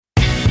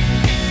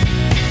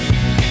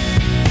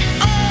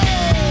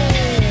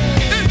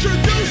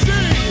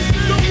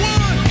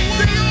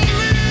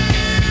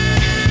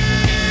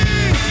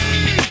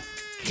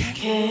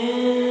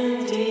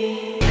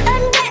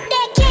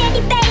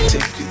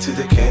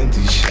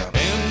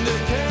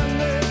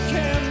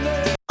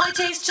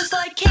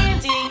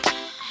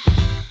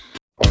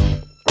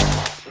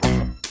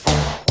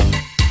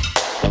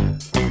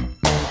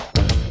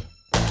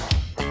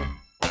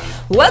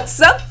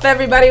What's up,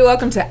 everybody?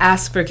 Welcome to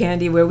Ask for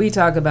Candy, where we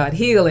talk about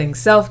healing,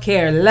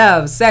 self-care,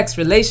 love, sex,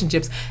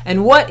 relationships,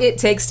 and what it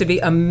takes to be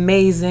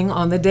amazing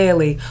on the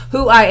daily.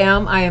 Who I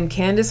am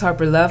Candace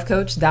Harper,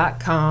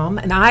 lovecoach.com,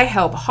 and I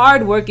help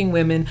hardworking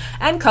women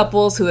and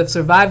couples who have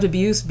survived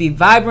abuse be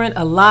vibrant,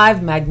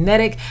 alive,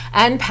 magnetic,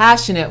 and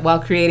passionate while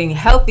creating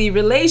healthy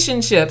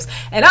relationships.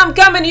 And I'm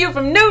coming to you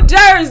from New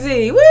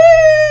Jersey. Woo!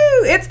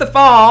 It's the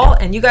fall,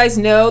 and you guys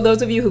know,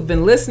 those of you who've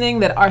been listening,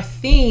 that our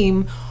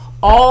theme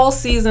all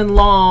season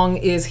long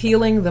is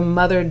healing the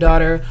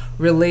mother-daughter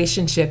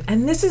relationship.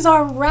 And this is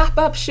our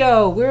wrap-up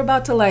show. We're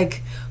about to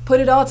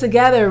put it all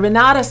together.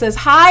 Renata says,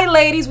 hi,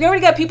 ladies. We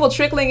already got people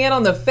trickling in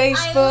on the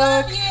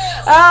Facebook.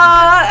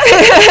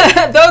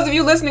 I love you. Those of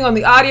you listening on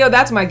the audio,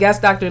 that's my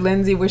guest, Dr.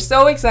 Lindsay. We're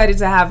so excited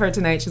to have her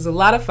tonight. She's a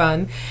lot of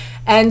fun.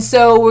 And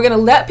so we're going to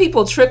let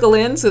people trickle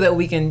in so that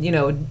we can,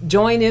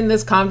 join in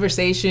this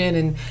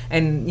conversation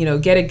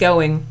and get it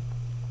going.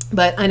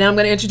 But I know I'm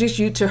going to introduce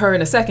you to her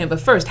in a second. But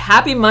first,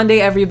 happy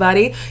Monday,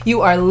 everybody. You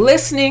are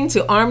listening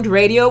to Armed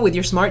Radio with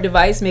your smart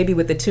device, maybe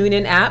with the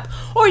TuneIn app,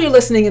 or you're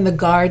listening in the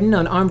garden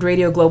on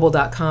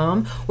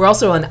armedradioglobal.com. We're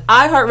also on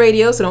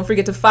iHeartRadio, so don't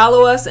forget to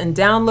follow us and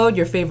download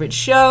your favorite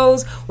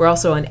shows. We're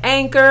also on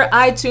Anchor,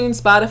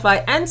 iTunes,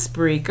 Spotify, and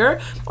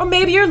Spreaker. Or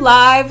maybe you're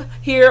live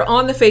here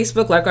on the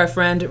Facebook like our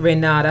friend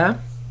Renata.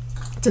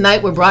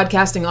 Tonight we're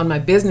broadcasting on my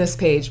business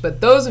page,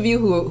 but those of you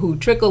who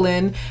trickle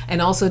in,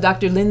 and also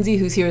Dr. Lindsay,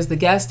 who's here as the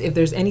guest, if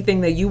there's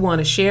anything that you want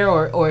to share,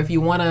 or if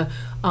you want to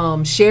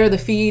share the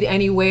feed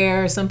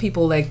anywhere, some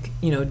people do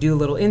a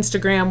little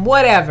Instagram,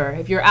 whatever.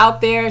 If you're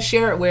out there,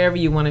 share it wherever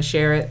you want to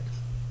share it.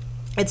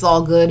 It's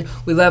all good.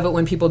 We love it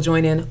when people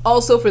join in.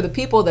 Also, for the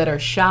people that are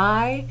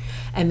shy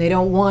and they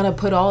don't want to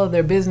put all of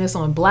their business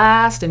on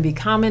blast and be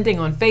commenting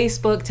on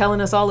Facebook, telling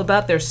us all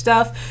about their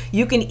stuff,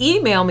 you can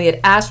email me at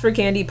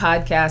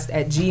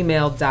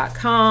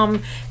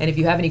askforcandypodcast@gmail.com. And if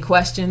you have any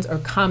questions or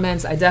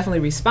comments, I definitely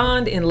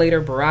respond in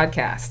later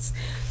broadcasts.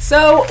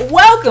 So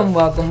welcome.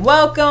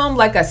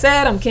 Like I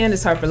said, I'm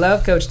Candace Harper,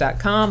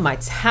 lovecoach.com. My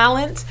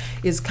talent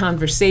is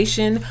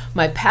conversation.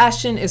 My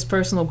passion is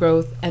personal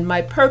growth. And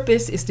my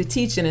purpose is to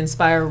teach and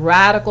inspire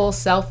radical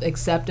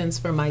self-acceptance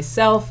for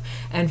myself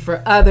and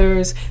for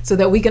others so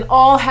that we can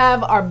all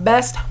have our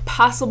best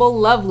possible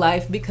love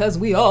life, because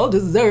we all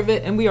deserve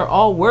it and we are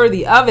all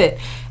worthy of it.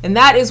 And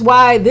that is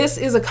why this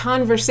is a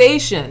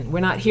conversation.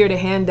 We're not here to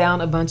hand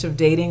down a bunch of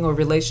dating or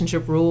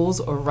relationship rules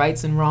or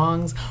rights and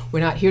wrongs. We're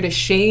not here to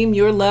shame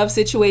your love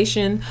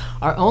situation.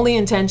 Our only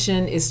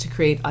intention is to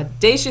create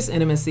audacious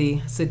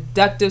intimacy,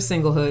 seductive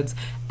singlehoods,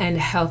 and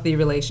healthy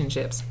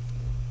relationships.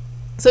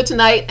 So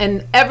tonight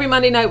and every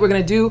Monday night, we're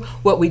going to do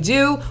what we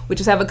do, which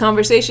is have a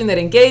conversation that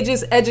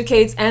engages,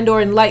 educates, and or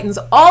enlightens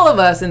all of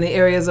us in the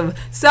areas of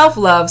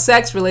self-love,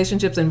 sex,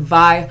 relationships, and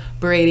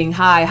vibrating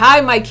high. Hi,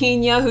 Mike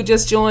Kenya, who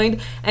just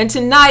joined. And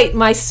tonight,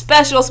 my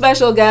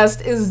special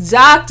guest is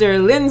Dr.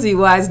 Lindsay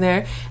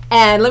Weisner.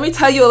 And let me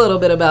tell you a little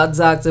bit about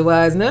Dr.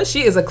 Weisner.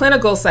 She is a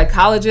clinical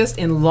psychologist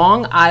in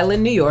Long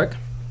Island, New York.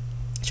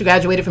 She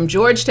graduated from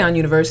Georgetown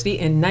University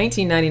in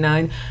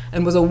 1999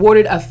 and was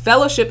awarded a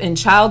fellowship in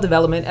child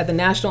development at the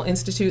National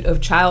Institute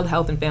of Child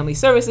Health and Family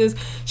Services.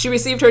 She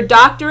received her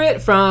doctorate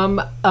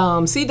from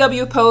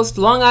C.W. Post,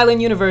 Long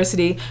Island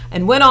University,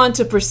 and went on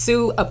to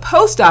pursue a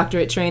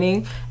postdoctorate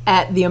training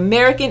at the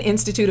American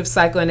Institute of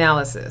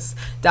Psychoanalysis.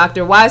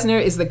 Dr. Weisner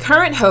is the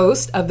current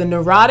host of the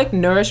Neurotic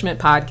Nourishment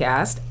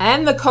podcast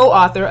and the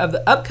co-author of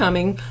the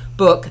upcoming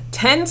book,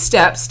 10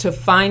 Steps to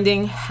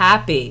Finding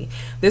Happy.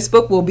 This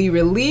book will be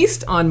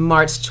released on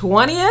March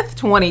 20th,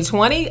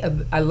 2020.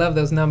 I love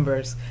those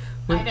numbers.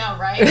 I know,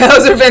 right?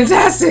 Those are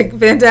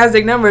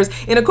fantastic numbers.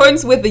 In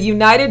accordance with the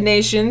United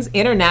Nations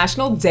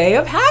International Day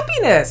of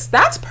Happiness.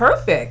 That's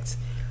perfect.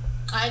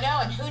 I know,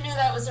 and who knew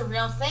that was a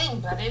real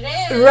thing, but it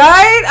is.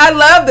 Right? I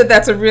love that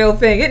that's a real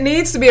thing. It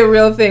needs to be a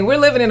real thing. We're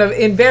living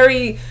in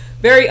very,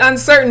 very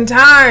uncertain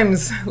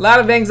times. A lot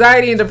of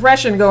anxiety and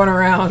depression going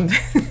around.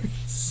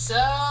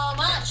 So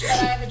much, but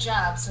I have a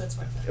job, so it's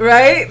worth it.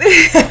 Right?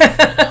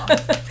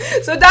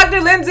 So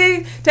Dr.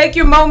 Lindsay, take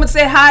your moment,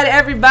 say hi to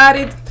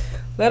everybody.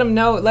 Let them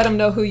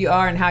know who you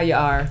are and how you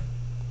are.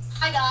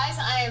 Hi guys,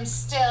 I am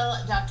still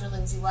Dr.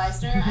 Lindsay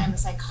Weisner. I'm a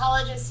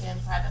psychologist in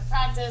private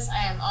practice.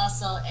 I am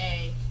also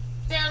a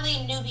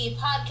fairly newbie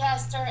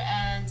podcaster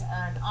and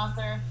an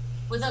author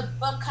with a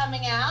book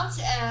coming out,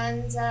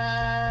 and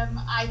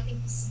I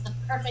think this is the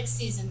perfect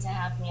season to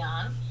have me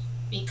on,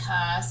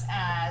 because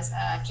as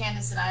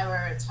Candace and I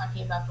were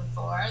talking about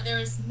before, there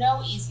is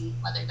no easy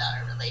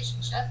mother-daughter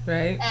relationship.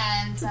 Right.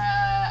 And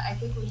I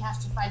think we have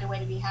to find a way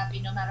to be happy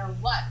no matter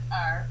what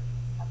our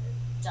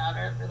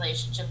mother-daughter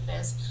relationship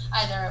is,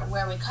 either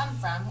where we come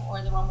from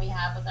or the one we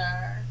have with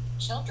our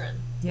children.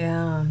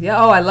 Yeah.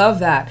 Oh, I love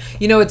that.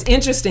 It's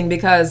interesting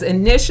because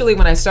initially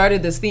when I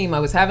started this theme, I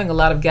was having a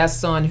lot of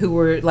guests on who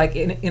were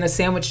in a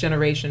sandwich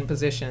generation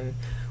position,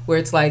 where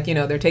it's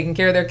they're taking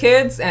care of their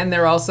kids and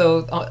they're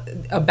also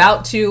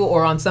about to,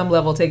 or on some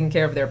level, taking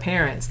care of their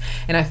parents.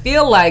 And I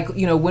feel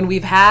when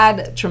we've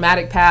had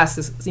traumatic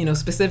pasts,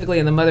 specifically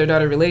in the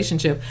mother-daughter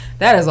relationship,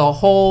 that is a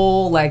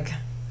whole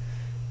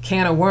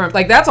can of worms.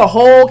 Like, that's a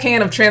whole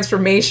can of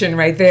transformation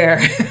right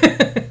there.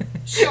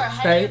 Sure.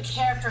 How Right? do you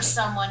care for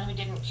someone who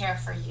didn't care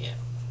for you?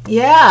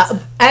 Yeah,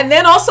 and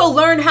then also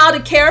learn how to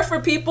care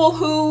for people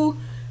who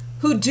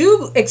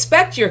do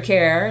expect your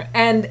care,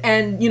 and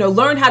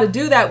learn how to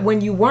do that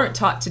when you weren't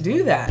taught to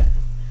do that.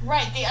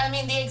 Right.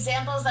 The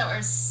examples that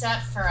were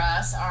set for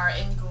us are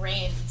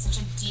ingrained in such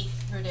a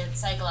deep-rooted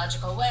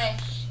psychological way.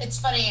 It's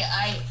funny.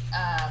 I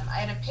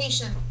had a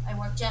patient. I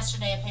worked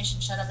yesterday. A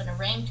patient showed up in a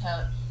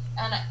raincoat,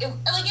 and it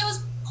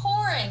was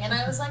pouring, and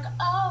I was like,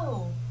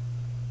 oh.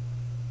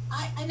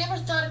 I never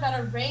thought about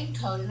a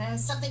raincoat, and it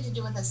has something to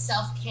do with a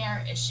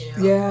self-care issue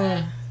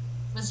that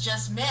was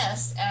just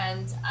missed,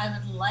 and I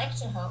would like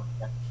to hope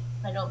that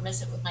I don't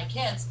miss it with my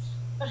kids,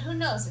 but who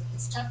knows?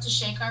 It's tough to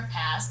shake our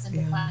past and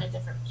to find a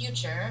different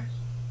future,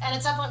 and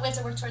at some point we have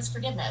to work towards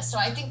forgiveness. So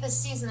I think this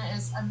season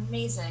is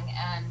amazing,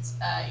 and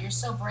you're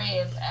so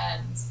brave,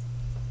 and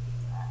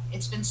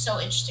it's been so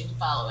interesting to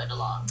follow it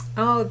along.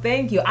 Oh,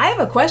 thank you. I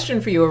have a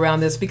question for you around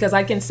this, because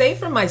I can say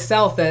for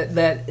myself that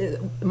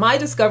my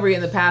discovery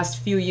in the past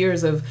few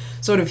years of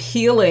sort of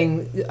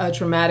healing a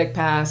traumatic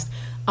past,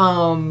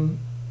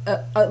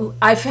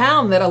 I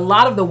found that a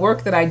lot of the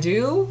work that I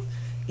do,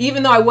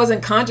 even though I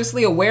wasn't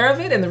consciously aware of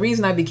it, and the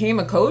reason I became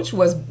a coach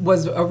was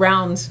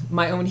around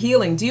my own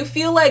healing. Do you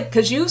feel like,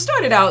 because you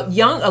started out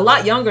young, a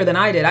lot younger than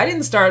I did. I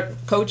didn't start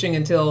coaching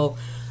until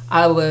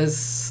I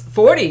was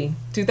 40,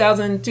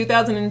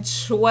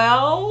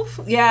 2012,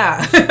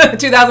 yeah,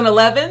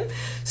 2011.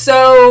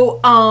 So,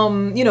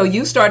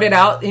 you started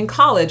out in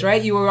college,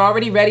 right? You were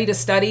already ready to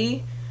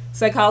study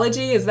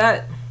psychology, is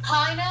that?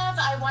 Kind of.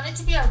 I wanted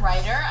to be a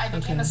writer. I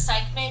became a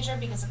psych major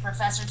because a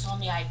professor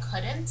told me I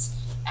couldn't,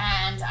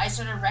 and I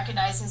sort of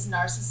recognized his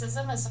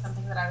narcissism as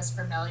something that I was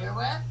familiar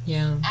with.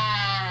 Yeah.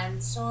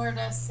 And sort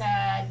of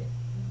said,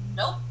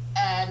 nope,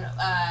 and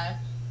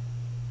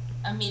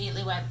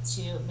immediately went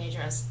to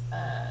major as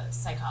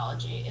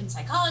psychology. In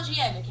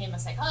psychology, I became a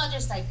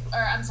psychologist. I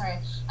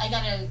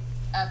got a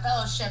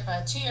fellowship,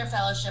 a 2-year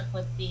fellowship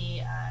with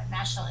the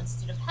National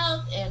Institute of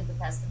Health in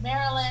Bethesda,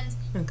 Maryland.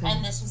 Okay.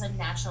 And this was a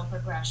natural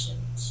progression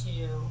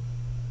to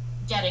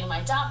getting my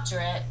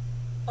doctorate.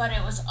 But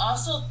it was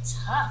also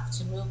tough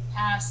to move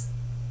past,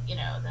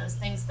 those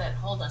things that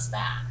hold us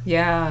back.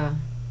 Yeah,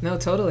 no,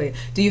 totally.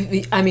 Do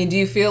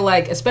you feel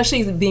like,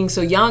 especially being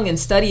so young and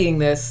studying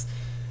this,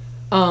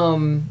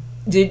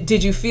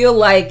 did you feel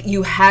like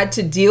you had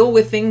to deal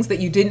with things that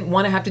you didn't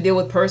want to have to deal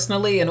with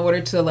personally in order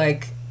to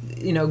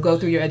go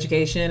through your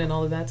education and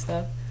all of that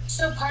stuff?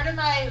 So part of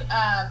my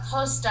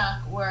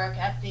postdoc work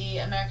at the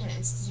American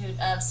Institute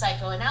of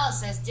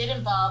Psychoanalysis did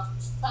involve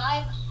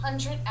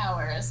 500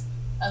 hours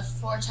of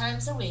 4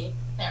 times a week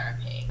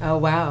therapy. Oh,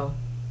 wow.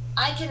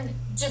 I can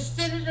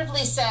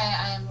definitively say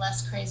I am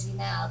less crazy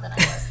now than I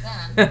was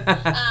then.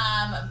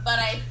 But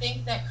I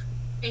think that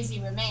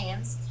crazy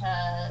remains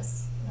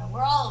because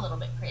we're all a little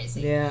bit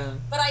crazy. Yeah.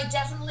 But I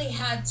definitely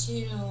had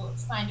to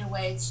find a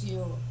way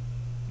to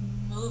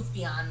move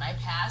beyond my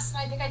past.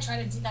 And I think I try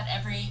to do that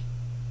every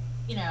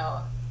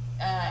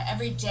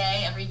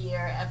day, every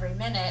year, every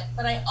minute.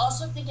 But I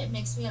also think it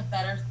makes me a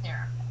better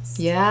therapist.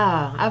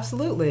 Yeah,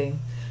 absolutely.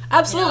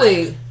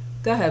 Absolutely.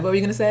 Go ahead. What were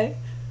you going to say?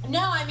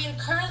 No,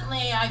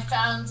 currently I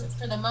found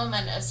for the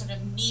moment a sort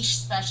of niche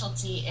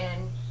specialty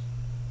in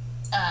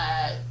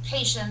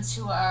patients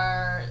who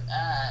are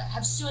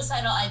have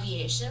suicidal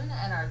ideation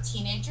and are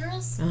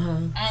teenagers,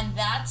 and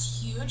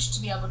that's huge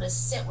to be able to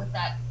sit with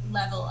that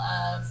level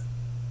of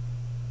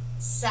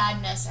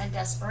sadness and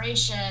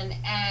desperation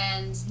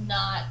and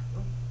not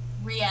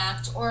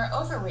react or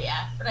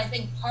overreact. But I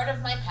think part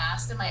of my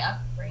past and my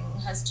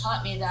upbringing has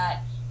taught me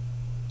that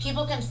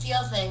people can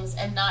feel things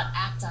and not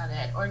act on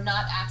it, or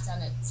not act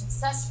on it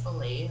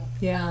successfully.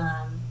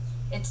 Yeah.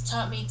 It's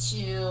taught me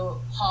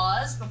to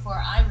pause before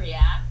I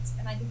react,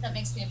 and I think that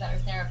makes me a better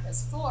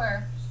therapist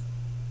for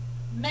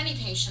many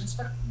patients,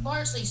 but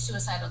largely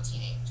suicidal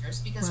teenagers,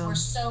 because we're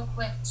so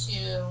quick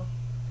to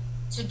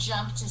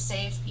jump to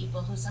save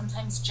people who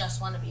sometimes just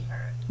want to be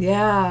heard.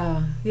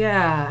 Yeah,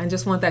 and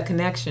just want that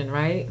connection,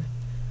 right?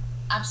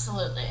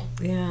 Absolutely.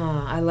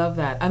 Yeah, I love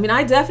that.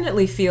 I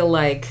definitely feel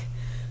like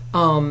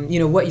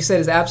what you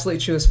said is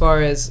absolutely true as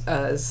far as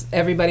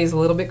everybody's a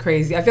little bit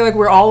crazy. I feel like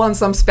we're all on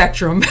some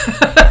spectrum.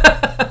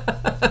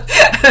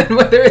 And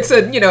whether it's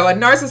a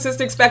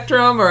narcissistic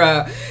spectrum or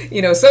a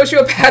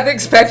sociopathic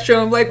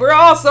spectrum, like we're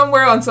all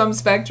somewhere on some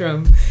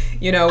spectrum,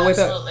 with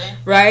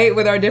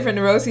our different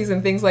neuroses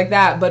and things like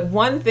that. But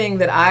one thing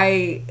that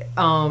I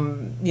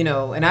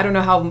and I don't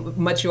know how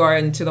much you are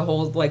into the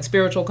whole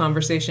spiritual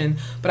conversation,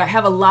 but I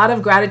have a lot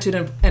of gratitude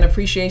and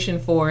appreciation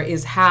for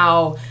is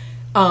how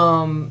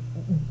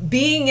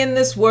being in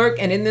this work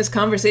and in this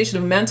conversation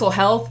of mental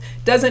health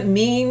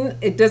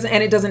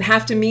doesn't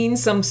have to mean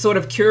some sort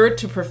of cure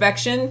to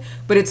perfection,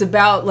 but it's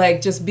about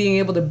just being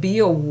able to be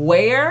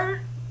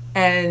aware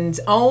and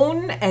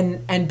own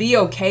and be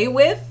okay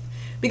with,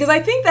 because I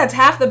think that's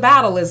half the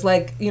battle is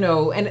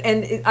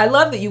and I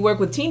love that you work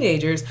with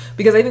teenagers,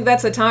 because I think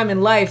that's a time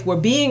in life where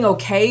being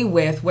okay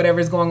with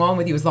whatever's going on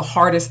with you is the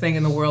hardest thing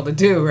in the world to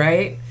do,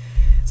 right?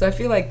 So I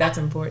feel like that's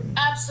important.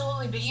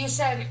 Absolutely, but you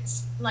said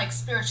like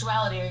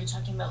spirituality. Are you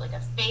talking about like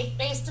a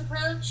faith-based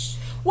approach?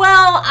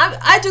 Well,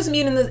 I just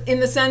mean in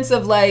the sense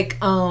of like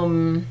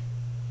I'm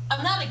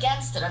not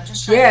against it. I'm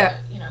just trying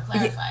to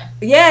clarify.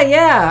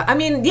 Yeah. I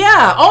mean,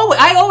 yeah.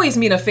 I always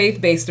mean a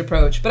faith-based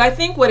approach, but I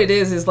think what it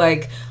is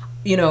like,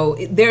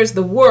 there's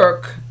the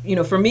work.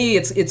 For me,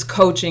 it's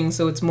coaching,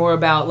 so it's more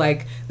about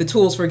like the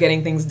tools for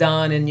getting things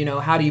done, and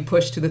how do you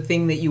push to the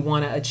thing that you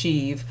want to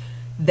achieve.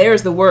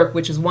 There's the work,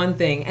 which is one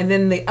thing, and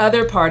then the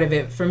other part of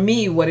it, for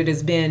me, what it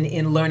has been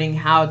in learning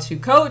how to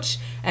coach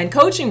and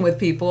coaching with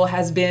people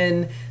has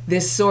been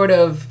this sort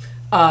of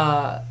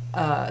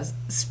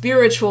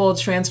spiritual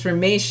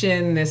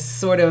transformation, this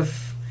sort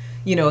of,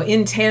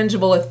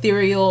 intangible,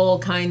 ethereal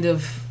kind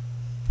of,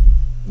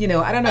 I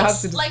don't know how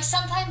to... Like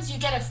sometimes you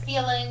get a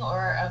feeling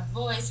or a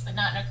voice, but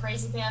not in a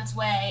crazy pants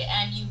way,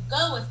 and you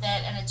go with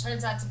it, and it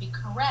turns out to be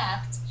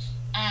correct,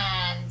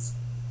 and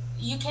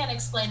you can't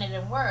explain it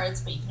in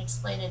words, but you can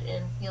explain it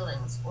in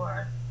feelings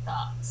or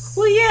thoughts.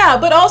 Well, yeah,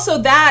 but also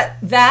that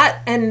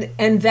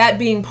and that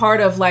being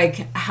part of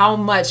like how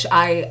much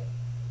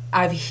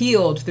I've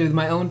healed through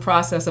my own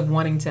process of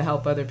wanting to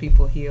help other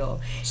people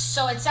heal.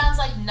 So it sounds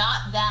like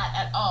not that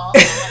at all.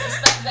 I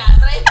respect that,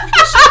 but I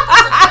appreciate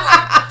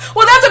the support.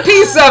 Well, that's a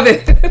piece of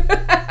it.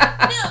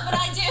 No, but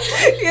I do.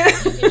 Yeah.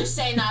 You can just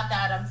say not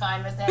that. I'm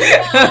fine with it.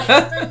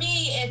 No, for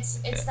me,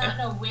 it's not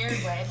in a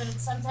weird way, but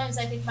sometimes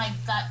I think my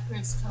gut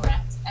proves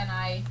correct, and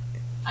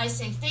I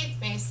say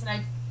faith-based,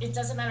 and it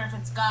doesn't matter if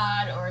it's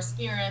God or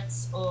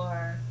spirits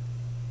or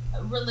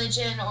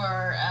religion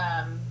or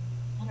I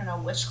don't know,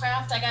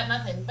 witchcraft. I got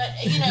nothing, but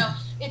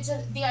it's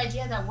the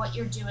idea that what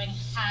you're doing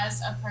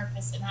has a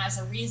purpose and has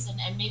a reason,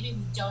 and maybe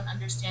we don't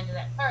understand it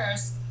at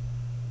first,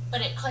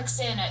 but it clicks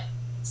in at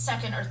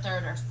second or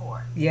third or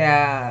fourth.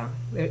 Yeah,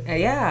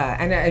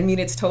 and I mean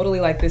it's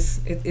totally like this.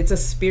 It's a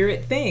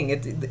spirit thing.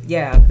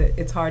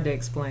 It's hard to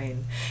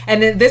explain.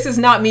 And this is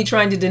not me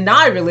trying to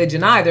deny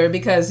religion either,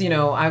 because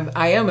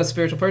I am a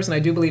spiritual person. I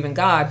do believe in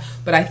God,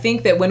 but I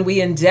think that when we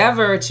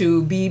endeavor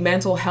to be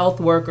mental health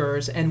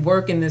workers and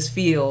work in this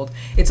field,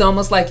 it's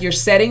almost like you're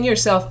setting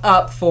yourself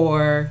up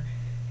for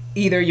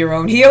either your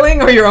own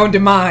healing or your own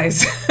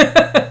demise.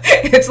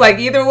 It's like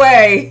either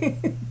way.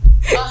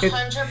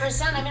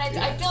 100%. I mean,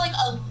 I feel like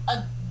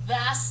a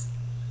vast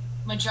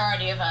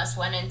majority of us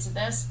went into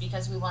this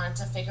because we wanted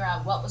to figure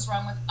out what was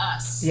wrong with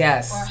us.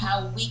 Yes. Or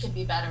how we could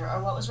be better,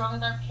 or what was wrong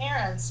with our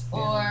parents,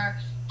 or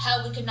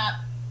how we could not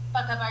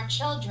fuck up our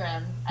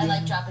children. I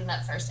like dropping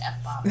that first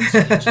F-bomb.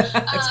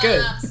 That's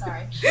good. I'm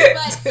sorry.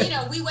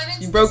 But, we went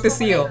into you broke this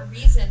the for seal. whatever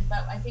reason,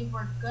 but I think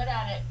we're good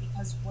at it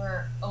because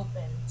we're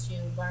open to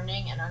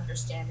learning and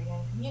understanding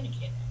and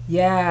communicating.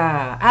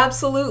 Yeah,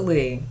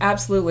 absolutely.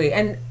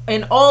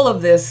 And all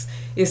of this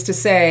is to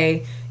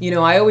say,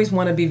 I always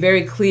want to be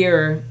very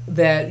clear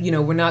that,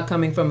 we're not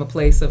coming from a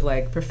place of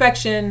like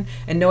perfection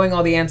and knowing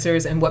all the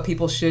answers and what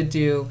people should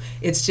do.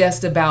 It's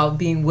just about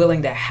being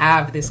willing to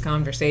have this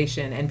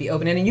conversation and be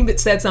open. And you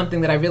said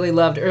something that I really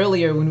loved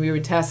earlier when we were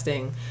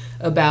testing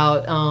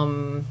about,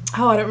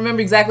 I don't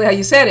remember exactly how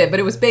you said it, but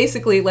it was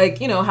basically like,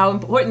 how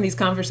important these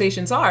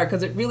conversations are,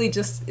 because it really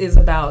just is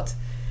about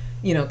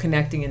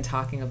connecting and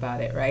talking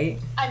about it, right?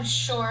 I'm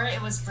sure it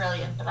was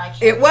brilliant, but I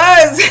can't. It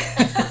was!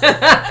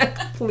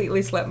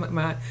 Completely slipped my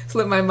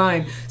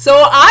mind. So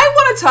I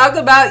want to talk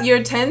about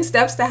your 10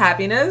 steps to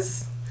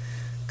happiness,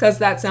 because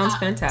that sounds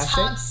fantastic.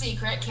 Top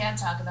secret, can't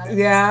talk about it.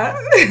 Yeah.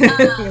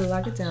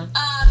 Lock it down.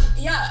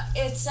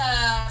 It's,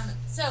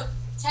 so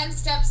 10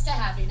 Steps to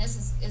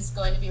Happiness is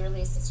going to be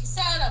released, as you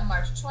said, on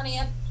March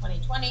 20th,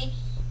 2020.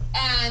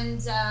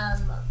 And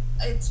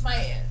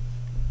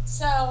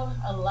so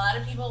a lot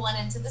of people went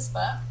into this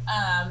book.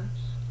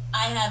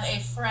 I have a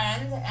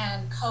friend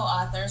and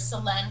co-author,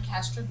 Selene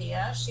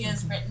Castrovilla. She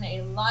has written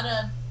a lot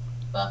of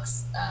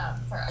books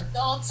for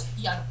adults,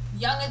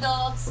 young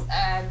adults,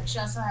 and she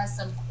also has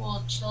some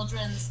cool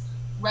children's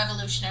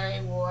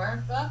Revolutionary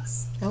War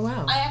books. Oh,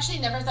 wow. I actually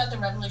never thought the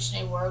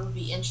Revolutionary War would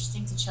be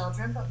interesting to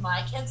children, but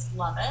my kids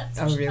love it,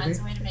 so she finds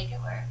a way to make it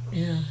work.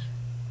 Yeah.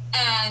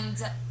 And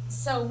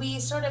so we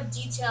sort of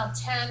detail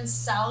 10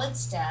 solid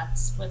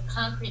steps with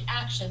concrete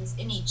actions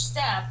in each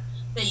step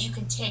that you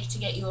can take to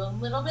get you a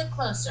little bit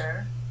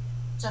closer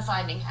to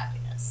finding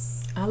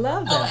happiness. I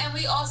love that. Oh, and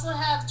we also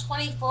have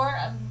 24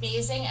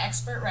 amazing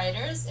expert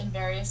writers in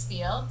various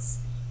fields.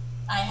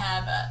 I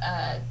have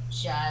a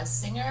jazz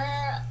singer,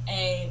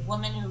 a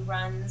woman who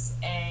runs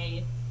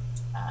a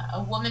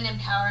woman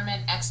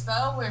empowerment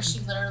expo where she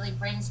literally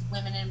brings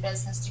women in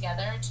business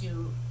together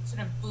to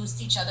sort of boost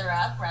each other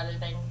up rather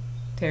than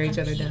tear each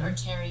other down. Or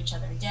tear each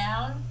other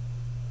down.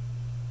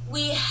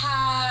 We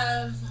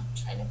have, I'm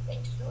trying to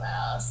think who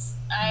else.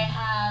 I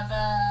have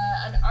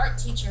an art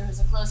teacher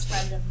who's a close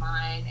friend of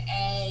mine,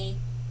 a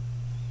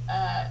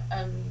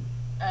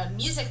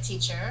music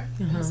teacher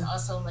who's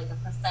also like a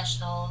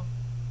professional.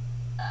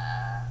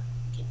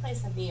 He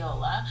plays the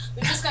viola.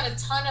 We've just got a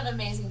ton of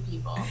amazing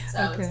people,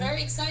 so It's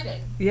very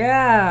exciting.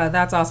 Yeah,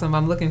 that's awesome.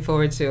 I'm looking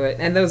forward to it.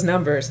 And those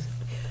numbers,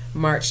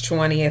 March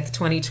 20th,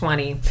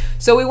 2020.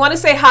 So we want to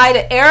say hi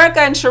to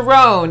Erica and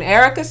Sharon.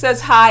 Erica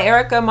says hi.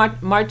 Erica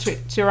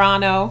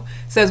Martirano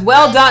says,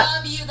 well done. I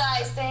love you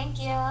guys.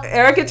 Thank you.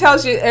 Erica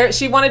tells you,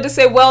 she wanted to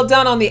say, well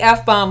done on the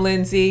F-bomb,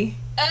 Lindsay.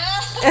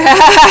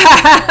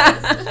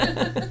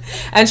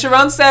 And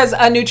Sharon says,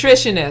 a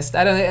nutritionist.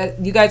 I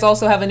don't. You guys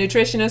also have a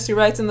nutritionist who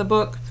writes in the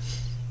book?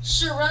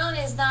 Sharon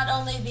is not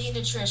only the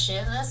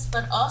nutritionist,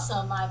 but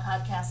also my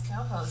podcast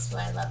co-host, who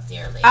I love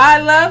dearly. I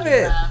love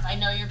it. I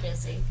know you're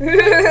busy. I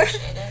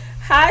appreciate it.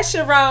 Hi,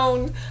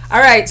 Sharon. All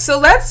right, so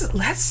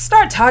let's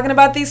start talking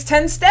about these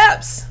 10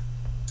 steps.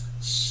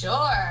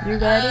 Sure. You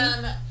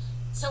ready?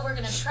 So we're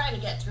going to try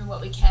to get through what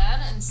we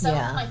can, and some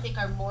Yeah. of them I think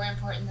are more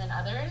important than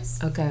others.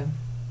 Okay.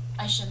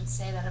 I shouldn't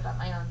say that about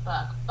my own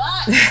book,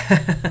 but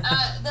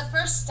the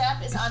first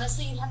step is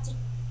honestly you have to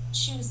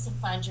choose to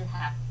find your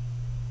happiness.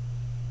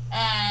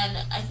 And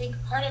I think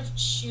part of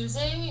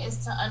choosing is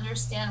to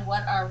understand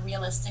what our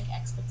realistic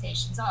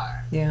expectations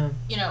are. Yeah.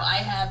 You know, I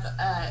have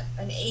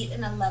an 8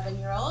 and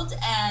 11-year-old,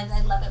 and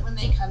I love it when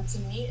they come to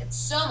me. It's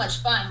so much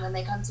fun when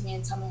they come to me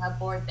and tell me how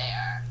bored they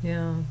are.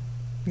 Yeah.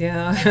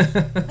 Yeah.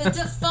 The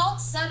default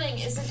setting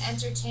isn't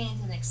entertained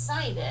and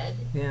excited.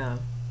 Yeah.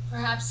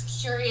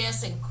 Perhaps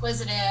curious,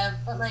 inquisitive,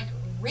 but like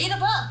read a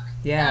book.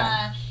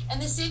 Yeah. And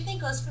the same thing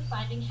goes for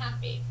finding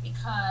happy,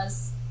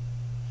 because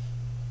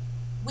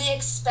we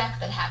expect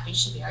that happy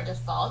should be our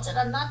default, and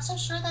I'm not so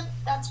sure that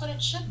that's what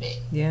it should be.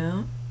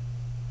 Yeah.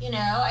 You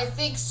know, I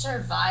think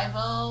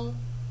survival,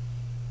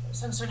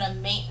 some sort of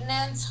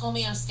maintenance,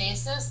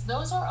 homeostasis,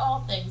 those are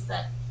all things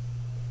that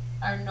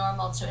are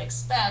normal to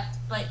expect,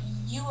 but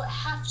you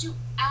have to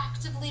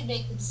actively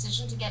make the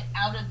decision to get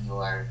out of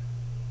your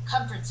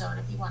comfort zone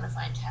if you want to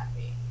find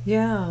happy.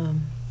 Yeah.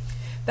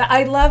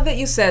 I love that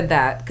you said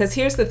that, because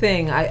here's the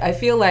thing. I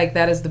feel like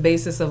that is the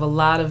basis of a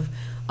lot of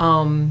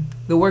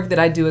the work that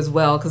I do as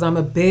well, because I'm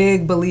a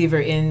big believer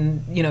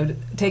in, you know,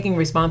 taking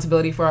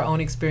responsibility for our own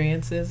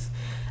experiences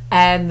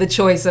and the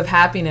choice of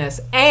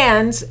happiness.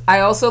 And I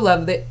also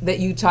love that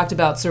you talked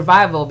about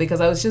survival, because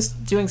I was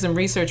just doing some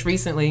research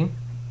recently,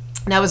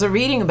 and I was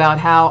reading about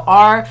how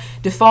our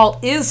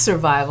default is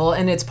survival,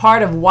 and it's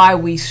part of why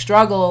we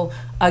struggle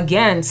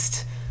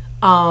against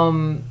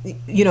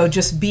you know,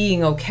 just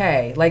being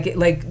okay. Like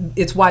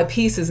it's why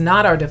peace is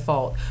not our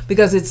default,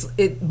 because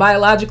it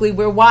biologically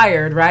we're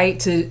wired, right,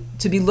 to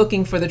be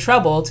looking for the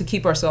trouble to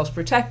keep ourselves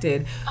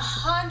protected.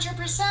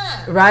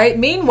 100%. Right?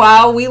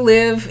 Meanwhile, we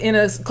live in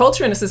a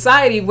culture, in a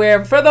society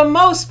where, for the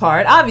most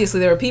part, obviously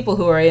there are people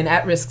who are in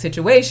at-risk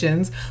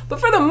situations, but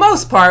for the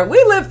most part,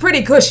 we live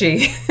pretty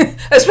cushy,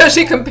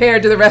 especially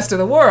compared to the rest of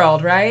the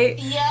world, right?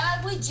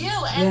 Yeah, we do.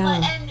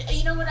 And, and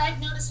you know what I've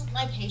noticed with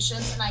my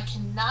patients, and I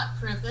cannot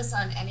prove this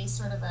on any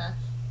sort of a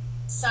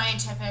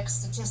scientific,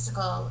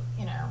 statistical,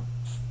 you know,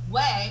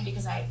 way,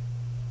 because I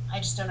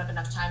just don't have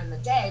enough time in the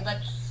day, but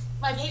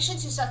my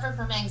patients who suffer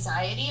from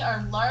anxiety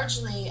are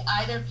largely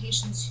either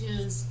patients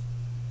whose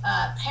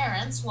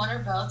parents, one or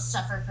both,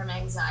 suffer from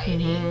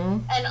anxiety,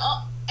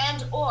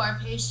 and or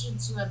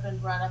patients who have been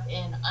brought up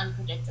in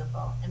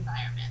unpredictable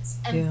environments.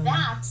 And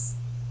that's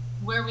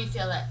where we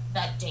feel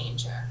that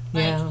danger.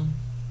 Like,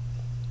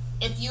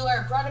 if you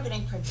are brought up in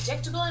a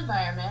predictable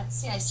environment,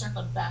 see, I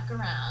circled back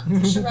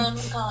around. Sharon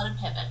would call it a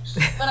pivot.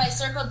 But I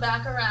circled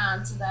back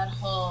around to that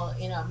whole,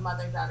 you know,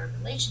 mother-daughter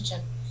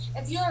relationship.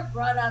 If you are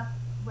brought up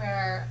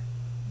where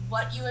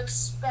what you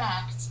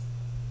expect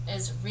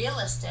is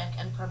realistic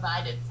and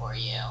provided for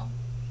you,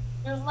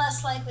 you're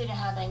less likely to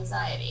have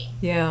anxiety.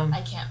 Yeah.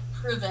 I can't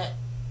prove it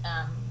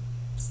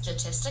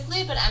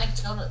statistically, but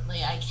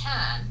anecdotally I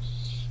can.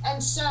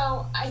 And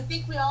so I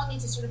think we all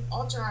need to sort of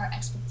alter our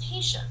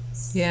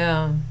expectations.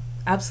 Yeah.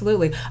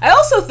 Absolutely. I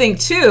also think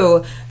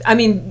too, I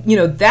mean, you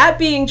know, that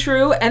being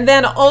true, and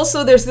then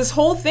also there's this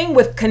whole thing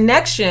with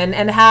connection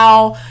and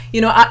how,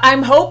 you know,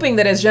 I'm hoping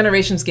that as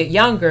generations get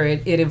younger,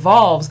 it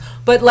evolves.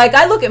 But like,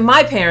 I look at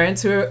my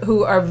parents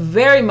who are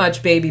very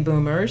much baby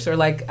boomers, or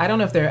like, I don't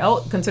know if they're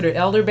considered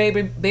elder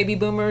baby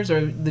boomers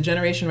or the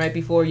generation right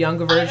before,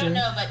 younger version. I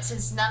don't know, but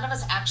since none of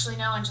us actually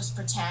know and just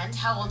pretend,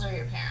 how old are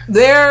your parents?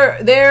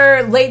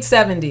 They're late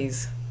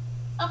 70s.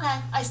 Okay,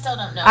 I still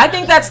don't know. I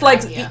think that's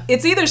like,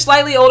 it's either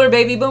slightly older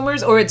baby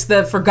boomers or it's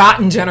the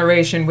forgotten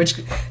generation, which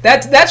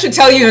that should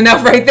tell you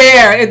enough right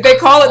there. They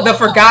call it the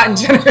forgotten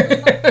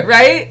generation,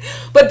 right?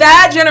 But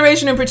that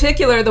generation in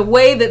particular, the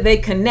way that they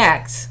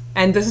connect,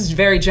 and this is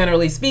very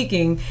generally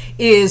speaking,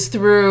 is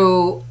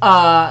through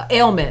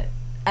ailment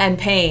and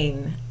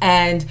pain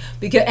and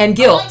guilt.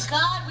 Oh my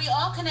God, we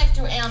all connect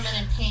through ailment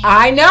and pain.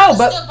 I know,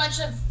 but a bunch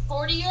of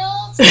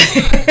 40-year-olds.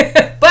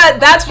 But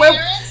that's where.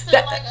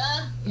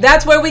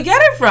 That's where we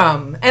get it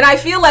from. And I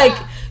feel like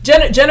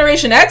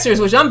Generation Xers,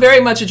 which I'm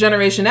very much a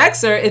Generation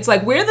Xer, it's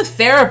like we're the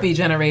therapy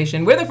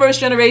generation. We're the first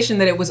generation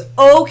that it was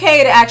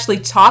okay to actually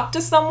talk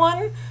to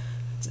someone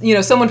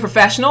someone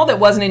professional that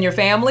wasn't in your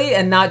family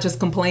and not just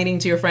complaining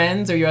to your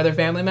friends or your other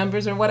family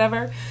members or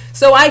whatever.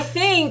 So I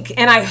think,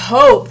 and I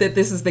hope that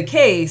this is the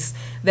case,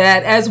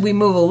 that as we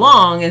move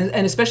along,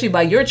 and especially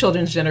by your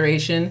children's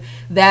generation,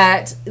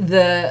 that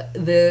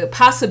the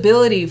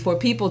possibility for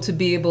people to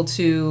be able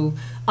to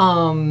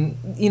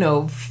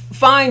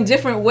find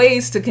different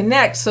ways to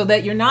connect, so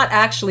that you're not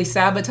actually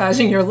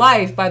sabotaging your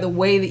life by the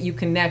way that you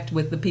connect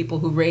with the people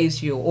who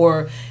raised you,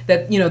 or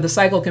that, the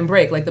cycle can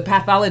break. Like, the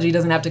pathology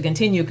doesn't have to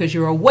continue because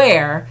you're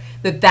aware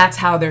that that's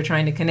how they're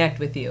trying to connect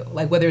with you.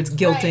 Like, whether it's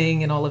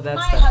guilting and all of that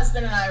My stuff.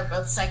 husband and I are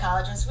both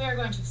psychologists. We are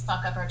going to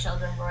fuck up our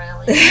children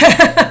royally.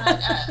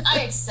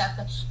 I accept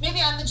that.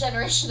 Maybe I'm the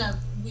generation of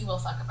we will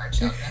fuck up our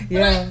children. But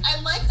Yeah.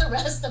 I like the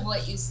rest of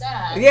what you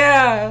said.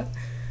 Yeah.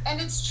 And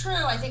it's true.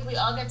 I think we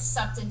all get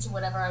sucked into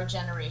whatever our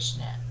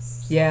generation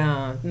is.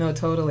 Yeah, no,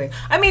 totally.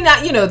 I mean,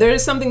 there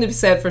is something to be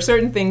said for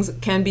certain things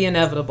can be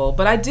inevitable,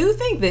 but I do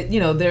think that,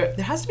 there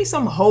has to be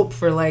some hope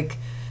for, like,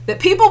 that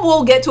people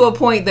will get to a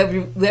point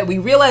that we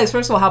realize,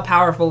 first of all, how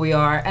powerful we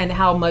are and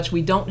how much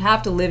we don't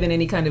have to live in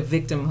any kind of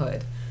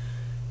victimhood.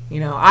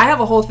 I have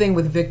a whole thing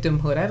with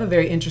victimhood. I have a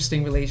very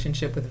interesting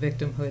relationship with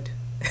victimhood.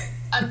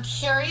 I'm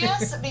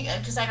curious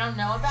because I don't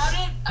know about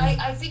it.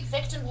 I think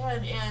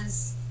victimhood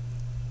is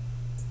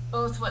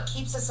both what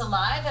keeps us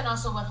alive and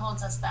also what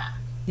holds us back.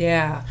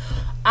 Yeah.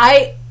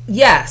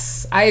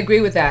 Yes, I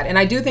agree with that. And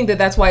I do think that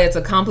that's why it's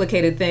a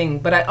complicated thing.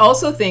 But I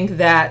also think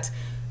that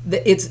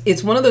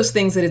it's one of those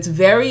things that it's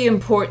very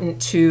important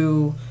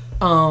to,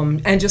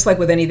 and just like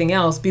with anything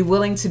else, be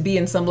willing to be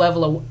in some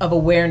level of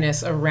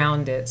awareness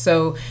around it.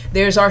 So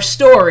there's our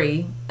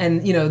story,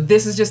 and,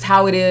 this is just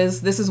how it is.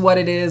 This is what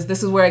it is.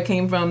 This is where I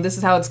came from. This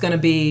is how it's going to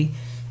be.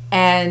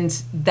 And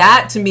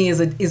that, to me, is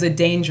a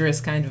dangerous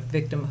kind of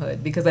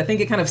victimhood, because I think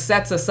it kind of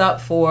sets us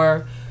up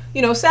for,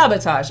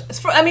 sabotage.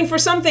 For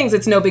some things,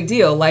 it's no big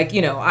deal. Like,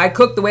 I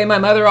cook the way my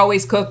mother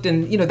always cooked,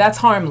 and, that's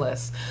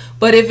harmless.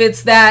 But if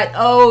it's that,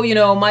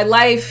 my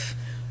life,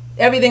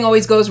 everything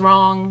always goes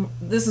wrong,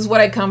 this is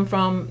what I come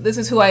from, this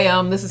is who I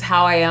am, this is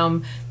how I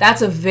am,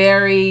 it's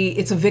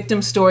a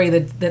victim story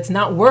that's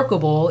not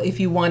workable if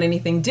you want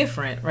anything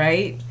different,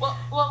 right?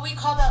 Well, we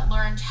call that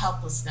learned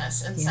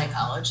helplessness in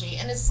psychology,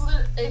 and it's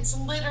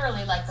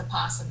literally like the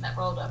possum that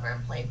rolled over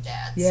and played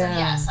dead. Yeah. So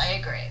yes, I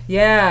agree.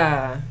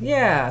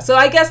 Yeah. So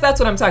I guess that's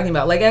what I'm talking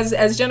about. Like,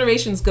 as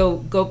generations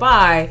go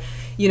by,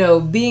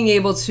 being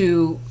able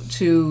to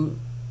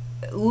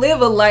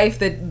live a life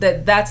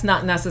that's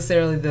not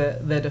necessarily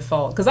the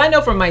default. Because I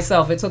know for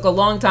myself, it took a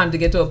long time to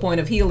get to a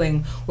point of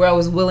healing where I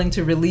was willing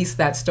to release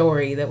that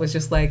story that was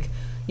just like,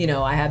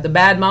 I had the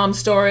bad mom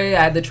story,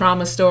 I had the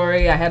trauma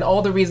story, I had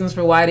all the reasons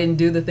for why I didn't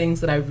do the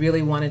things that I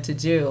really wanted to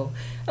do.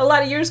 A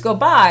lot of years go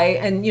by,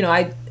 and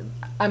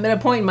I'm at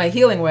a point in my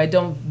healing where I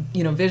don't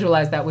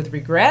visualize that with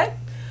regret.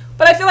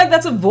 But I feel like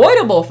that's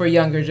avoidable for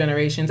younger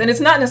generations, and it's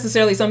not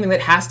necessarily something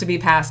that has to be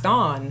passed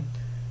on.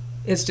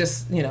 It's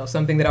just,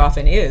 something that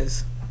often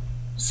is.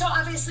 So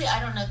obviously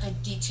I don't know the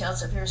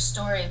details of your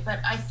story, but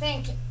I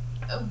think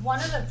one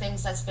of the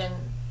things that's been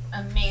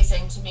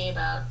amazing to me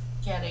about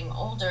getting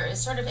older is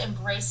sort of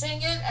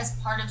embracing it as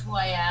part of who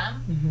I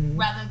am,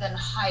 rather than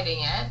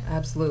hiding it.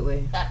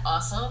 Absolutely. That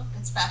also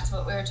gets back to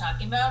what we were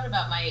talking about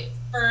my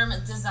firm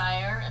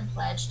desire and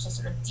pledge to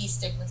sort of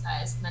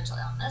destigmatize mental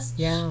illness.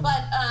 Yeah.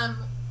 But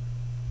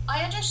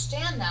I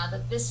understand now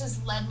that this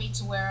has led me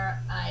to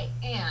where I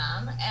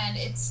am, and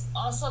it's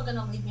also going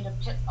to lead me to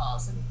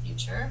pitfalls in the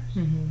future.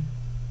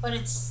 But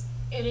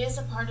it is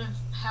a part of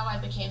how I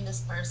became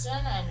this person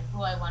and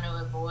who I want to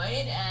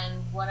avoid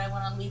and what I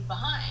want to leave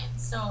behind.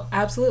 So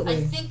absolutely,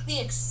 I think the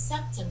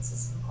acceptance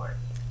is important.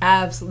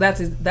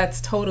 Absolutely,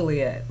 that's totally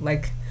it.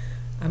 Like,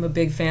 I'm a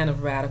big fan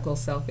of radical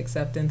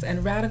self-acceptance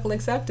and radical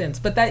acceptance.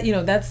 But that,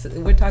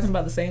 we're talking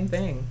about the same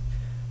thing.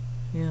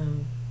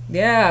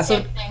 Yeah.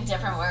 Same thing,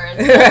 different words.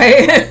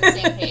 Right.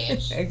 Same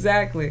page.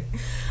 Exactly.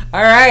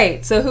 All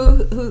right. So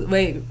who?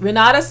 Wait.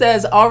 Renata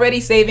says already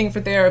saving for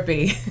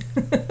therapy.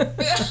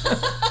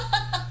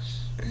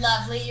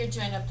 Lovely. You're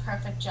doing a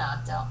perfect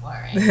job. Don't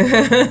worry.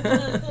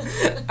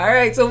 All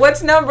right. So what's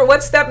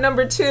step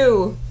number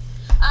 2?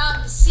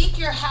 Seek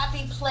your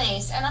happy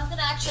place, and I'm going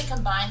to actually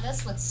combine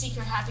this with seek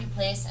your happy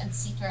place and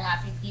seek your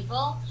happy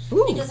people.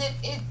 Ooh. Because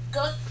it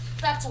goes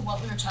back to what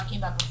we were talking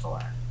about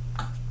before.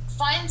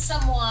 Find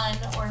someone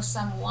or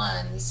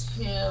someones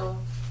who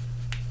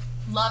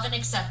love and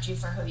accept you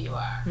for who you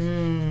are.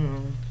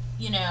 And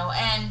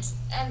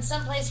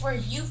someplace where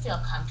you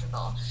feel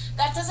comfortable.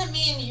 That doesn't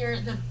mean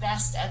you're the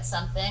best at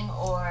something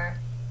or,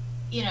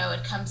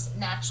 it comes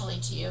naturally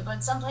to you,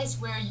 but someplace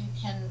where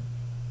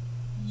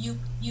you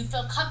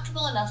feel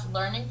comfortable enough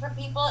learning from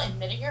people,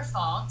 admitting your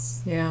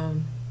faults. Yeah.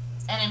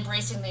 And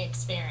embracing the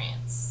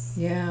experience.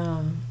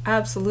 Yeah,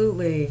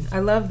 absolutely. I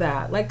love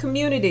that. Like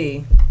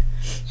community.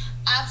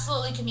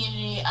 Absolutely,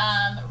 community.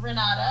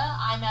 Renata,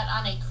 I met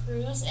on a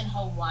cruise in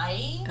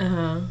Hawaii.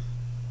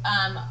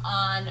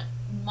 On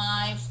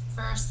my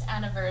first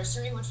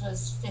anniversary, which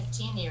was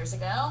 15 years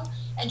ago,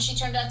 and she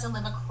turned out to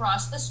live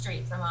across the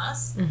street from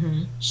us.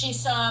 She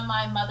saw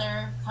my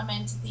mother come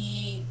into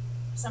the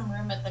some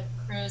room at the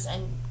cruise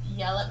and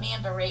yell at me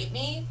and berate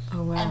me.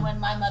 Oh, wow. And when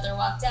my mother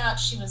walked out,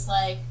 she was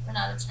like,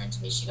 Renata turned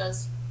to me, she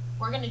goes,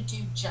 "We're going to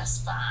do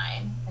just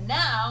fine." And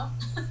now,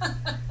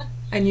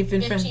 and you've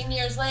been 15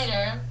 years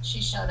later,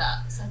 she showed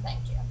up. So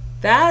thank you.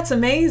 That's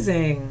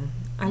amazing.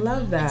 I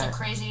love that. It's a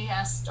crazy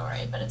ass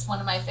story, but it's one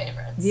of my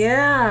favorites.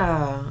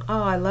 Yeah.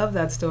 Oh, I love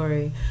that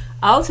story.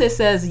 Altis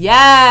says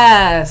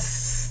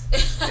yes.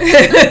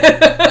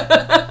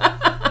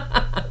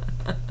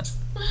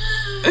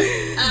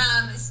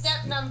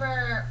 Step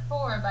number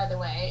 4, by the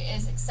way,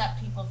 is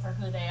accept people for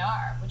who they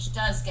are, which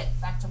does get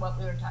back to what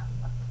we were talking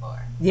about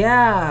before.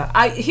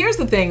 Yeah. Here's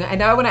the thing,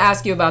 and I want to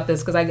ask you about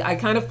this because I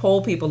kind of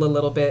poll people a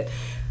little bit.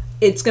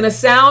 It's going to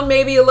sound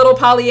maybe a little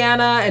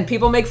Pollyanna and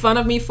people make fun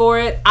of me for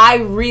it. I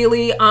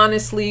really,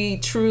 honestly,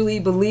 truly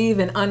believe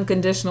in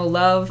unconditional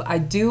love. I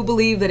do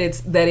believe that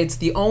it's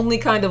the only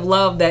kind of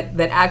love that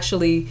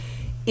actually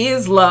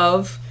is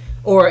love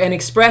or an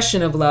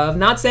expression of love.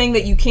 Not saying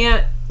that you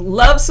can't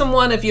love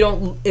someone if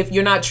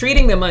you're not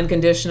treating them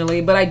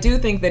unconditionally, but I do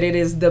think that it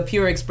is the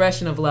pure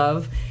expression of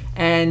love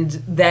and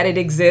that it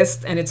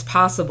exists and it's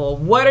possible.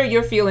 What are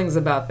your feelings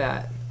about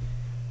that?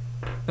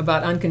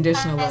 About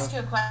unconditional love? Can I ask you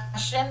a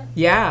question?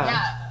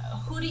 Yeah.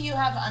 Who do you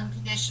have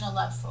unconditional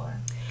love for?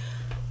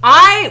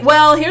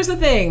 Well, here's the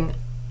thing.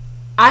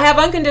 I have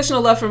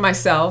unconditional love for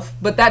myself,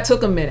 but that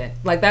took a minute.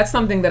 Like, that's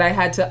something that I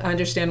had to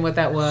understand what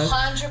that was.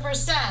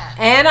 100%.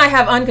 And I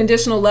have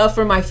unconditional love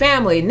for my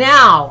family.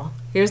 Now,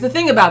 here's the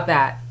thing about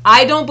that.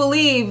 I don't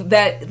believe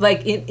that,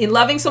 like, in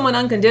loving someone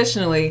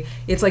unconditionally,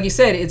 it's like you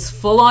said, it's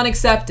full-on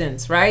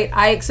acceptance, right?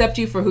 I accept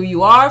you for who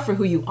you are, for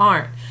who you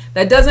aren't.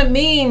 That doesn't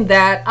mean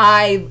that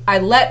I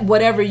let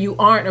whatever you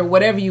aren't or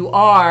whatever you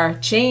are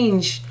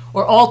change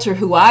or alter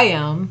who I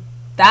am.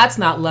 That's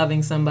not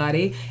loving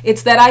somebody.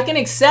 It's that I can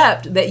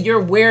accept that you're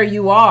where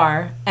you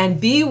are and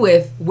be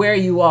with where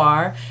you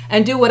are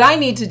and do what I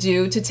need to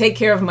do to take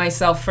care of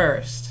myself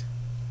first.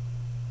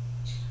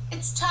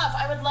 It's tough.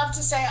 I would love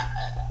to say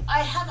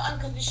I have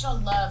unconditional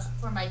love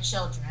for my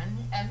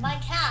children and my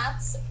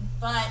cats,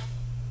 but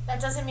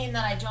that doesn't mean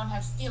that I don't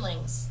have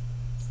feelings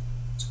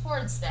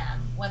towards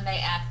them when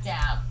they act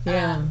out.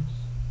 Yeah.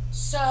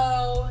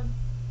 So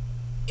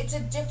it's a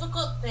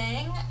difficult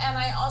thing, and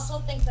I also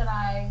think that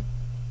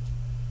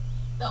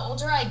the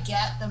older I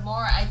get, the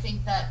more I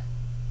think that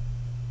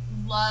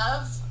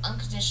love,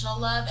 unconditional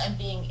love, and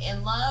being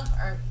in love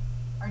are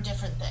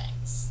different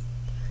things.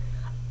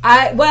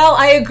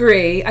 I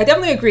agree. I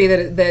definitely agree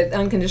that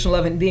unconditional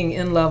love and being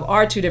in love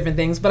are two different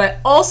things. But I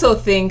also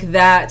think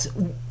that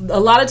a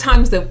lot of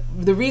times the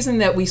reason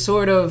that we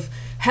sort of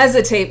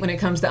hesitate when it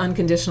comes to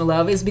unconditional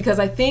love is because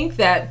I think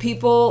that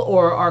people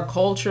or our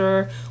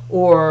culture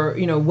or,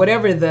 you know,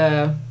 whatever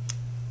the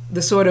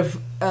sort of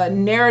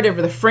narrative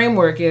or the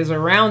framework is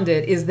around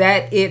it is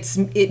that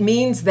it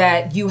means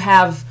that you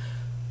have,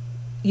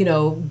 you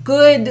know,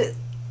 good,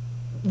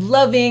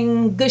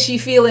 loving, gushy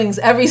feelings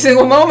every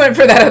single moment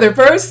for that other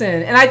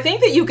person. And I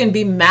think that you can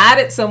be mad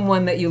at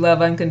someone that you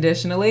love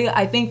unconditionally.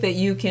 I think that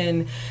you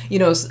can, you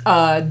know,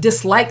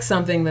 dislike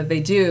something that they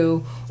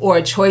do or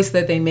a choice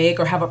that they make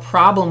or have a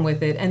problem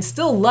with it and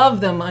still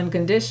love them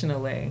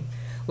unconditionally.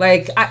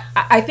 Like,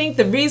 I think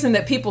the reason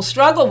that people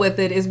struggle with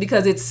it is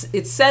because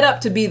it's set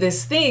up to be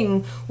this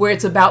thing where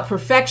it's about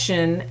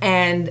perfection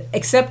and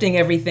accepting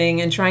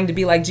everything and trying to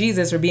be like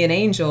Jesus or be an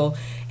angel.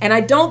 And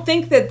I don't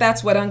think that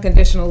that's what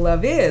unconditional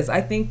love is. I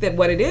think that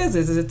what it is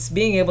it's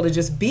being able to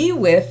just be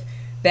with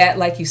that,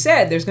 like you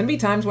said, there's going to be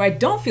times where I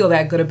don't feel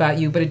that good about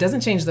you, but it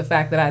doesn't change the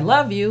fact that I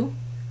love you.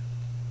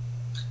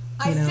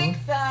 I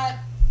think that,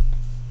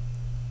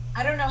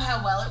 I don't know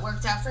how well it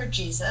worked out for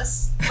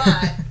Jesus,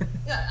 but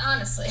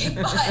honestly,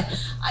 but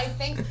I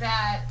think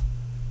that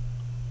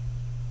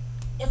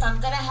if I'm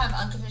going to have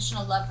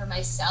unconditional love for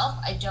myself,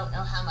 I don't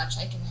know how much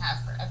I can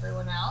have for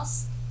everyone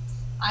else.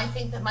 I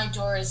think that my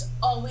door is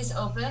always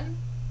open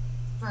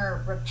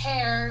for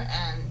repair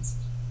and,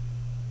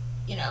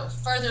 you know,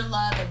 further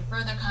love and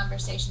further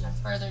conversation and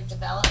further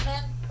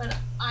development. But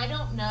I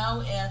don't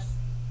know if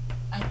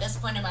at this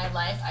point in my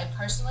life, I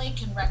personally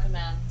can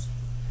recommend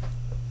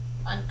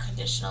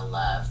unconditional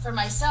love for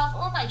myself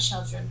or my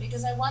children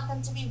because I want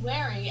them to be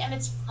wary, and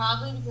it's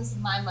probably because of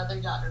my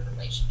mother-daughter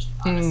relationship,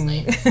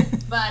 honestly.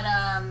 But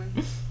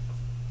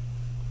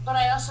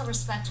I also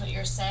respect what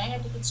you're saying. I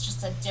think it's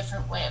just a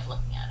different way of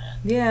looking at it.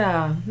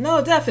 Yeah,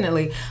 no,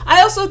 definitely.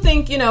 I also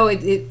think, you know,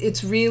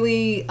 it's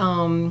really,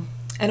 and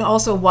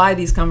also why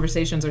these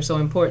conversations are so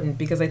important,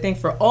 because I think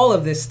for all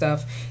of this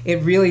stuff,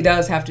 it really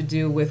does have to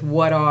do with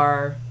what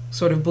our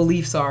sort of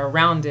beliefs are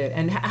around it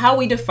and how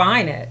we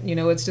define it. You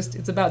know,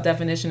 it's about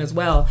definition as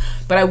well.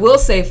 But I will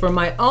say for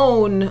my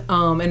own,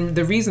 and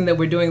the reason that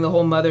we're doing the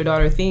whole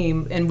mother-daughter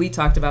theme, and we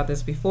talked about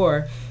this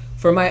before,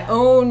 for my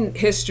own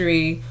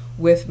history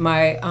with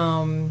my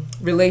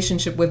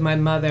relationship with my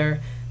mother,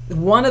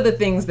 one of the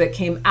things that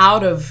came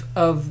out of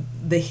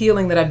the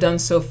healing that I've done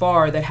so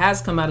far, that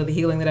has come out of the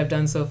healing that I've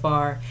done so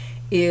far,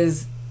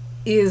 is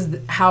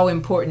how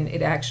important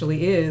it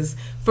actually is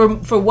for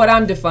what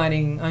I'm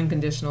defining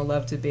unconditional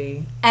love to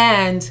be.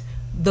 And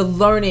the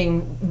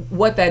learning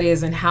what that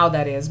is and how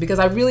that is, because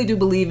I really do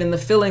believe in the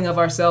filling of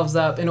ourselves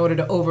up in order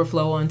to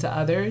overflow onto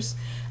others,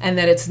 and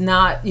that it's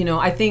not,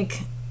 I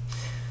think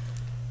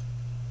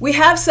we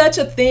have such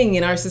a thing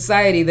in our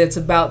society that's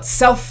about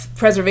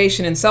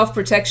self-preservation and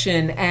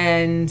self-protection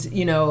and,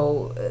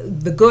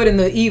 the good and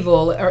the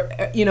evil,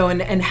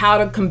 and how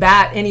to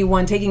combat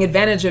anyone taking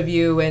advantage of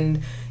you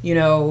and,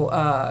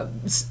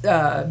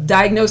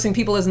 diagnosing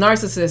people as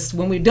narcissists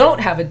when we don't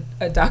have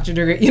a doctorate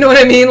degree. You know what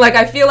I mean? Like,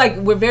 I feel like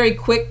we're very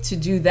quick to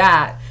do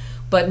that,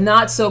 but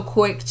not so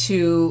quick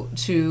to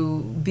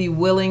be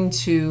willing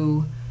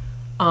to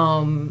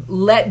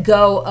let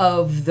go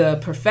of the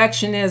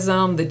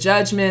perfectionism, the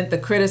judgment, the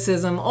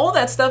criticism, all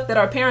that stuff that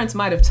our parents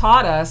might have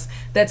taught us.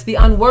 That's the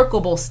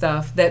unworkable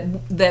stuff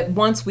that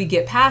once we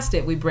get past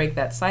it, we break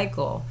that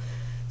cycle.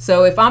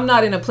 So if I'm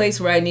not in a place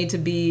where I need to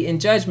be in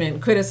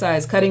judgment,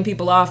 criticize, cutting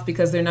people off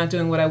because they're not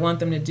doing what I want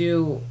them to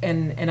do,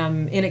 and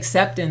I'm in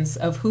acceptance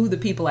of who the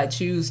people I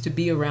choose to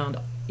be around,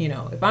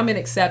 if I'm in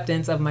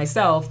acceptance of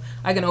myself,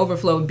 I can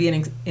overflow and be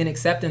in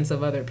acceptance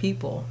of other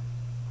people.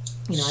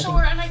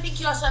 Sure, and I think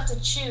you also have to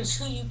choose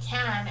who you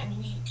can and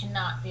who you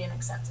cannot be in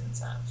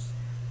acceptance of.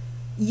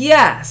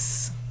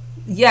 Yes,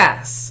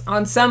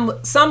 on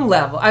some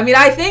level. I mean,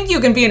 I think you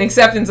can be in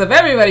acceptance of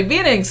everybody.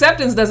 Being in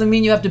acceptance doesn't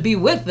mean you have to be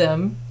with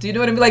them. Do you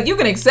know what I mean? Like, you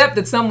can accept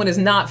that someone is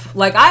not,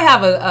 like, I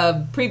have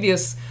a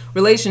previous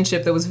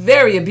relationship that was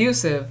very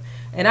abusive,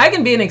 and I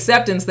can be in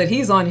acceptance that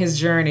he's on his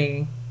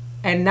journey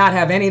and not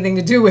have anything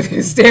to do with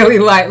his daily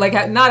life,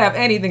 like not have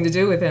anything to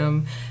do with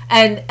him,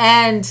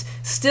 and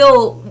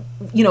still,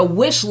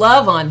 wish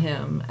love on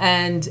him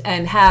and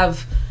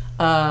have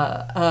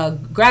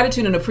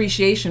gratitude and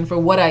appreciation for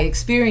what I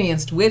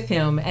experienced with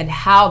him and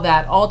how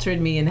that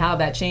altered me and how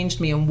that changed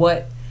me and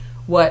what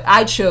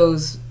I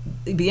chose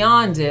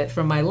beyond it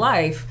from my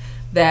life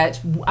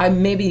that I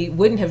maybe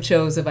wouldn't have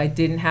chose if I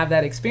didn't have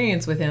that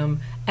experience with him,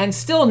 and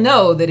still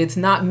know that it's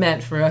not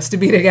meant for us to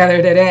be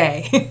together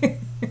today.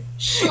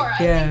 Sure, I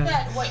think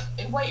that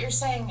what you're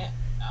saying,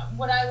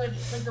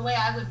 the way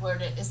I would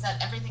word it is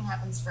that everything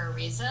happens for a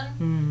reason,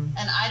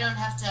 and I don't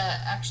have to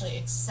actually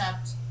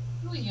accept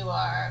who you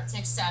are to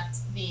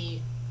accept the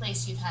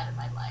place you've had in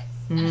my life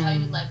and how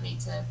you led me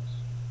to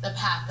the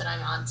path that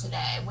I'm on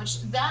today,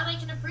 which that I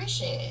can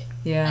appreciate.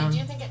 Yeah,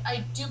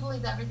 I do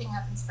believe that everything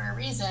happens for a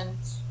reason,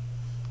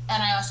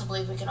 and I also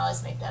believe we can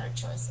always make better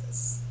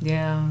choices.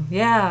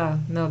 Yeah,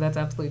 no, that's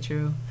absolutely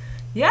true.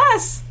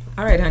 Yes.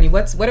 All right, honey.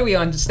 What are we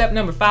on? Step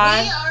number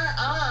 5. We are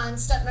on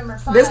step number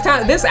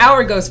 5. This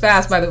hour goes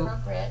fast, by the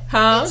way.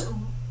 Huh?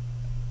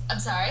 I'm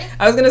sorry?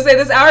 I was gonna say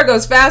this hour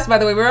goes fast. By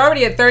the way, we're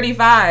already at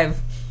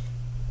 35.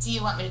 Do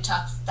you want me to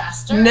talk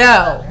faster?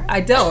 No, I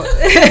don't.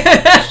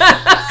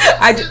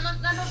 Step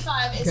number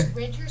 5 is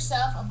rid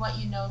yourself of what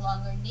you no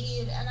longer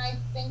need, and I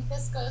think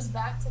this goes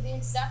back to the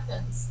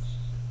acceptance.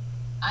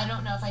 I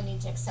don't know if I need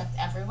to accept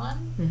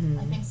everyone.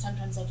 I think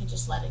sometimes I can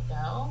just let it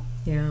go.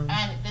 Yeah.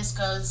 And this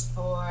goes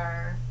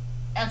for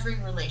every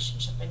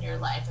relationship in your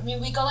life. I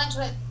mean, we go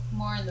into it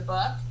more in the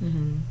book,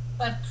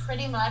 but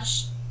pretty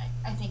much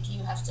I think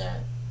you have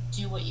to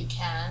do what you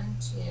can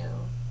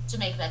to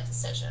make that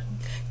decision.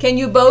 Can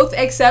you both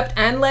accept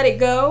and let it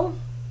go?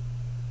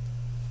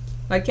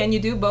 Like, can you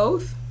do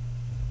both?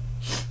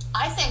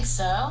 I think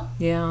so.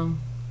 Yeah.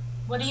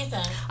 What do you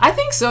think? I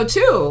think so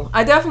too.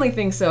 I definitely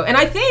think so. And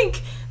I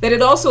think that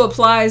it also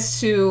applies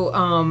to,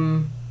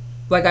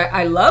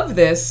 I love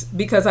this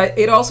because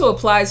it also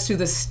applies to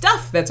the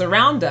stuff that's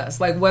around us.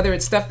 Like, whether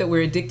it's stuff that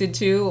we're addicted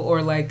to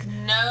or like...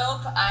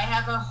 Nope, I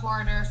have a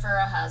hoarder for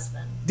a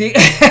husband.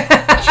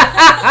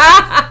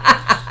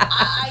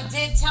 I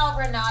did tell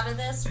Renata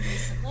this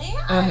recently.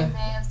 I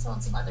may have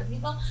told some other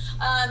people.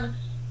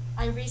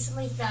 I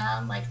recently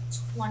found like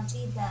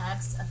 20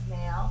 bags of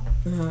mail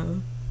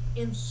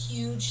in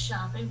huge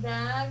shopping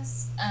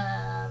bags.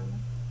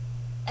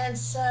 And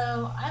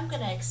so I'm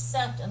going to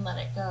accept and let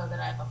it go that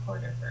I have a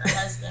hoarder for a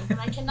husband, but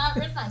I cannot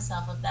rid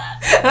myself of that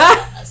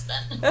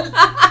husband.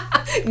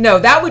 No,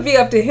 that would be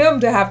up to him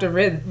to have to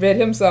rid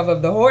himself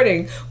of the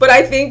hoarding. But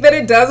I think that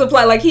it does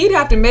apply. Like, he'd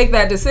have to make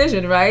that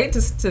decision, right?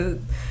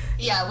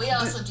 Yeah, we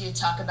also do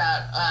talk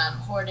about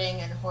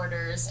hoarding and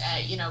hoarders,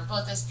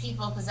 both as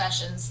people,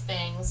 possessions,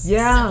 things,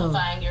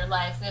 simplifying your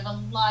life. We have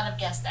a lot of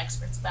guest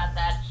experts about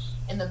that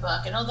in the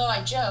book. And although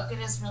I joke, it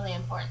is really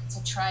important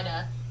to try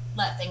to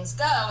let things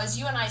go. As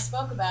you and I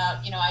spoke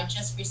about, I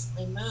just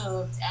recently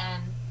moved,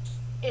 and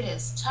it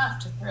is tough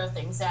to throw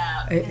things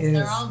out because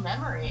they're all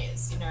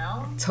memories,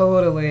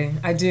 Totally.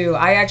 I do.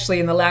 I actually,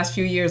 in the last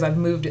few years, I've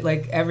moved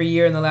like every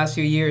year in the last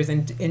few years.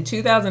 And in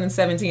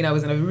 2017, I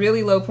was in a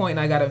really low point and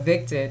I got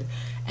evicted.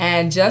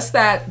 And just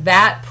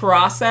that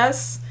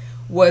process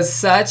was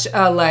such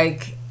a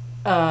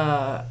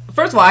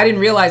first of all, I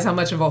didn't realize how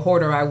much of a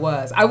hoarder I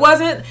was. I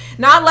wasn't,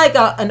 not like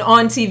an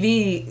on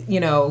TV,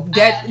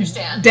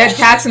 dead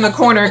cats in the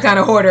corner kind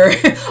of hoarder,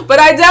 but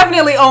I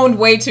definitely owned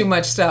way too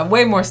much stuff,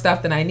 way more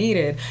stuff than I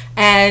needed.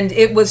 And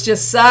it was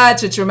just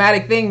such a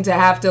traumatic thing to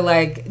have to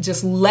like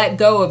just let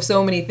go of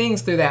so many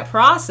things through that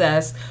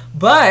process.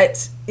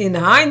 But in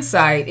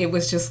hindsight, it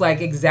was just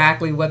like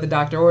exactly what the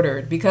doctor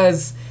ordered,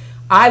 because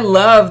I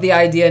love the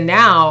idea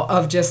now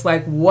of just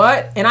like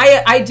what, and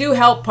I do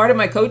help, part of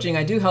my coaching,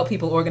 I do help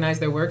people organize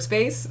their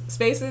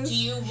spaces. Do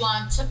you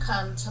want to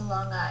come to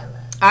Long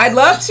Island? I'd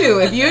love to.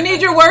 If you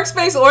need your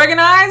workspace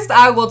organized,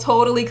 I will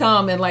totally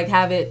come and like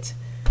have it.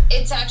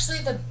 It's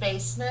actually the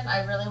basement.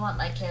 I really want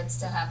my kids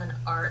to have an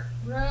art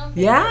room.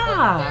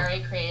 Yeah. They're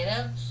very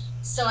creative.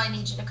 So I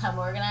need you to come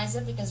organize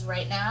it, because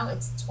right now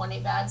it's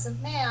 20 bags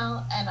of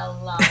mail and a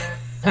lot of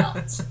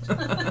felt.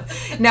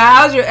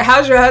 Now,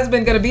 how's your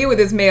husband going to be with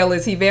his mail?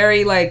 Is he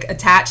very like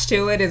attached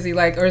to it? Is he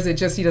like, or is it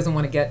just he doesn't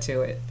want to get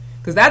to it?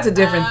 Because that's a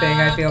different thing,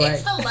 I feel like.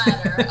 It's the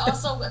latter.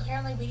 Also,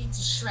 apparently we need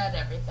to shred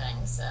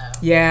everything, so.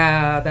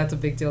 Yeah, that's a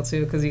big deal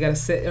too, because you got to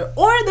sit.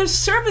 Or there's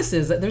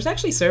services. There's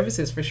actually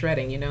services for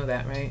shredding. You know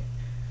that, right?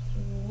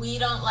 We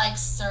don't like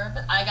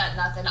service. I got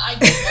nothing. I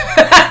get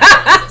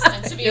no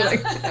assistant, to be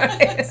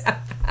honest.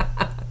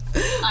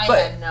 I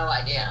had no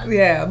idea.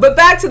 Yeah, but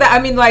back to that.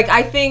 I mean, like,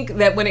 I think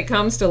that when it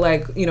comes to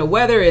like,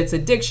 whether it's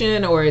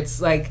addiction or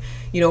it's like,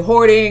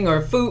 hoarding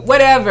or food,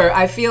 whatever,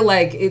 I feel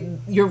like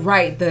you're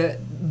right. The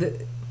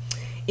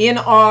in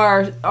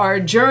our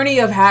journey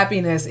of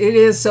happiness, it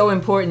is so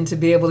important to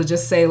be able to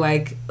just say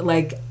like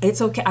it's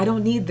okay. I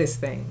don't need this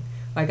thing.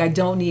 Like, I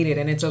don't need it,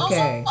 and it's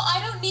okay. Also,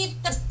 I don't need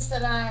this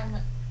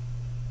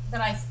that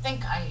I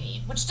think I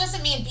need, which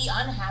doesn't mean be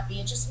unhappy.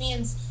 It just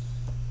means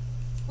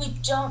we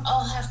don't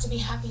all have to be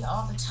happy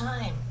all the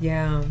time.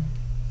 Yeah.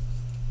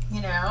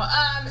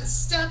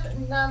 Step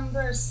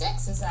number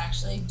 6 is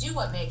actually do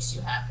what makes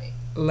you happy.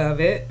 Love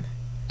it.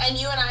 And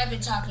you and I have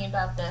been talking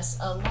about this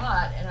a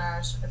lot in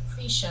our sort of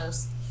pre-show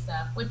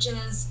stuff, which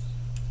is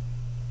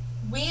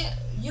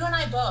you and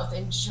I both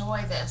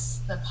enjoy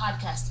the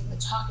podcasting, the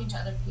talking to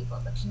other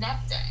people, the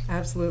connecting.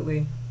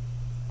 Absolutely.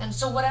 And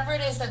so whatever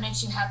it is that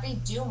makes you happy,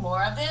 do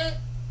more of it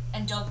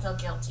and don't feel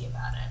guilty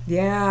about it.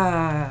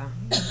 Yeah.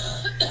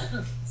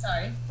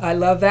 Sorry. I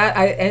love that.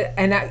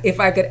 If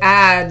I could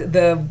add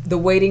the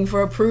waiting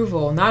for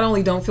approval, not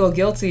only don't feel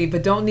guilty,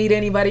 but don't need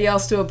anybody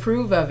else to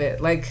approve of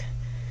it. Like,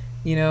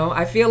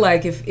 I feel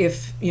like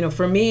if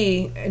for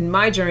me in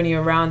my journey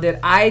around it,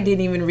 I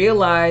didn't even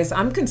realize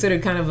I'm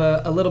considered kind of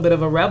a little bit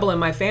of a rebel in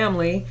my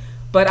family.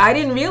 But I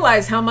didn't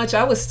realize how much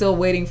I was still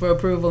waiting for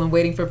approval and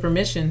waiting for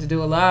permission to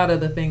do a lot of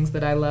the things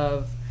that I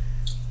love.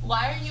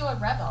 Why are you a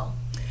rebel?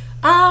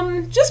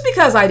 Just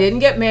because I didn't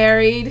get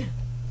married.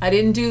 I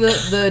didn't do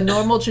the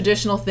normal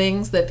traditional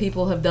things that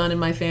people have done in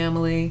my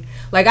family.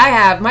 Like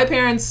my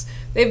parents,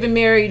 they've been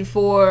married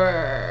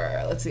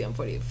for,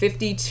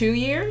 52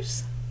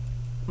 years.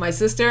 My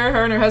sister,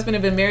 her and her husband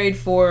have been married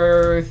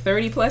for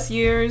 30 plus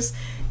years.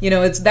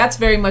 That's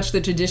very much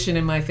the tradition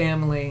in my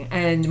family.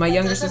 And my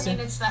younger sister. Doesn't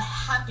mean it's the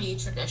happy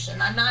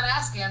tradition. I'm not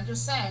asking. I'm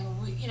just saying,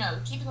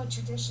 keeping with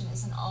tradition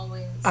isn't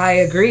always. I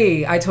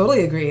agree. I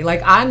totally agree.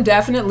 Like, I'm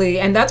definitely,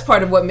 and that's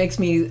part of what makes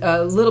me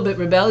a little bit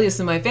rebellious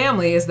in my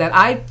family, is that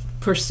I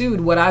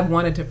pursued what I've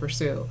wanted to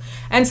pursue.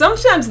 And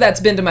sometimes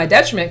that's been to my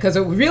detriment, because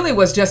it really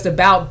was just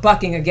about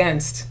bucking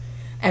against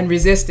and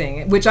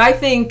resisting, which I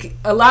think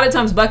a lot of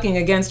times bucking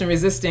against and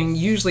resisting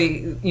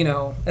usually,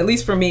 at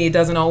least for me, it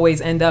doesn't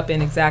always end up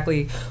in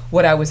exactly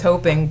what I was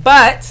hoping.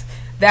 But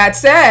that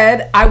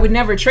said, I would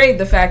never trade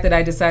the fact that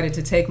I decided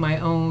to take my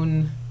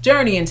own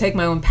journey and take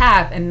my own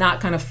path and not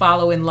kind of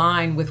follow in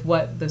line with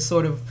what the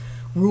sort of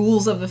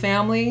rules of the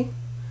family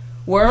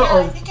were. Yeah,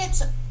 I think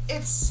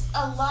it's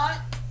a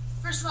lot.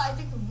 First of all, I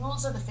think the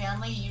rules of the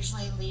family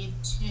usually lead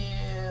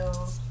to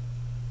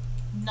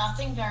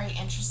nothing very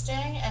interesting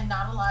and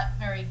not a lot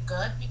very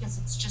good, because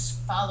it's just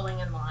following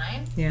in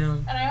line. Yeah.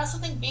 And I also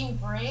think being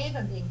brave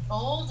and being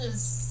bold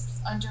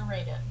is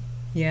underrated.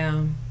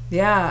 Yeah.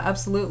 Yeah,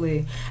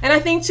 absolutely. And I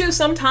think too,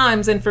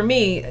 sometimes, and for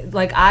me,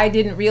 like, I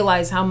didn't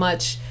realize how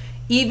much,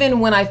 even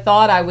when I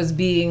thought I was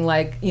being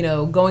like,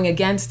 going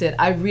against it,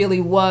 I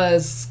really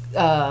was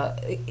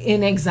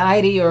in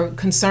anxiety or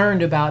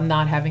concerned about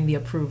not having the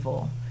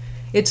approval.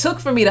 It took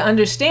for me to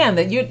understand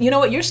that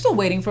you're still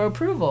waiting for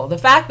approval. The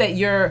fact that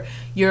you're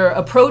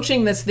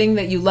approaching this thing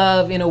that you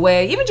love in a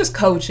way, even just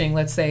coaching,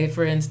 let's say,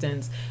 for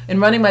instance, and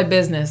running my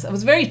business, I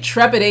was very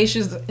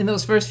trepidatious in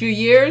those first few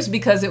years,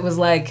 because it was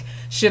like,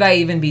 should I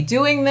even be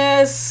doing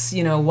this?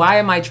 Why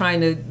am I trying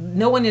to?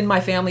 No one in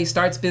my family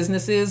starts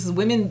businesses.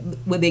 Women,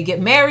 when they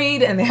get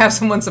married and they have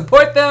someone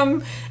support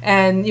them,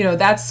 and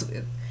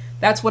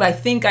that's what I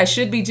think I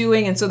should be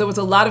doing. And so there was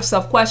a lot of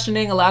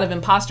self-questioning, a lot of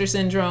imposter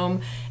syndrome.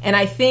 And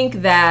I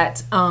think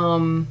that,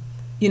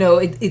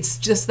 it's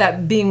just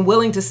that being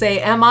willing to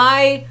say, am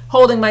I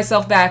holding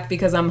myself back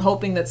because I'm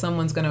hoping that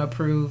someone's going to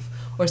approve?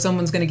 or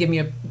someone's going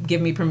to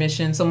give me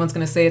permission, someone's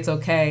going to say it's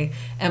okay,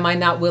 am I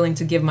not willing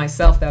to give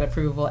myself that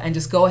approval and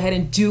just go ahead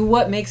and do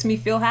what makes me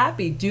feel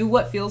happy, do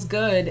what feels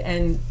good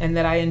and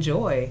that I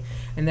enjoy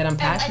and that I'm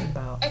passionate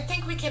about? I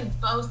think we can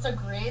both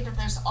agree that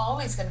there's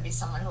always going to be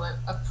someone who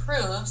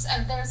approves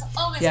and there's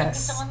always going to be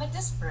someone that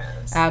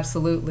disapproves.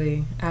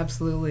 Absolutely.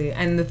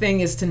 And the thing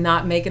is to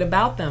not make it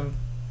about them.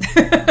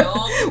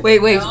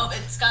 Wait. No,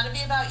 it's got to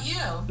be about you.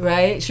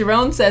 Right?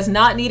 Sharon says,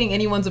 not needing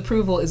anyone's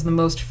approval is the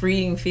most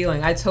freeing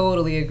feeling. I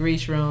totally agree,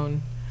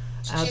 Sharon.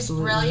 Absolutely. She's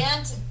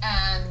brilliant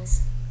and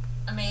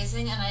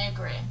amazing, and I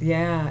agree.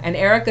 Yeah. And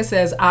Erica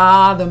says,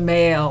 the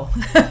male.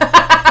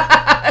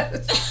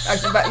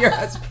 Talking about your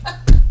husband.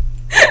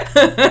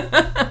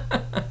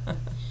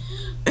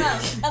 Well,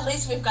 at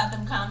least we've got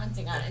them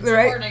commenting on it,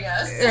 right. Supporting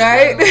us.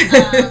 Right?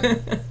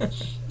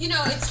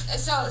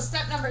 It's so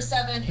step number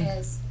 7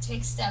 is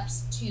take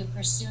steps to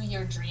pursue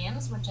your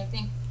dreams, which I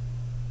think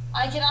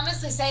I can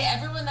honestly say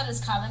everyone that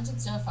has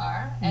commented so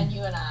far, and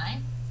you and I,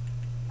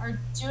 are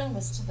doing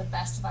this to the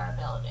best of our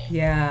ability.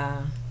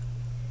 Yeah.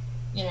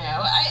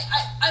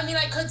 I mean,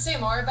 I could say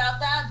more about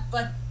that,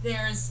 but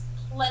there's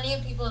plenty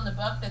of people in the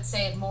book that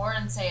say it more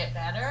and say it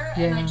better,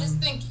 and I just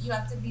think you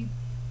have to be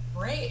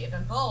brave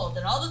and bold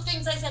and all the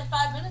things I said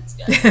 5 minutes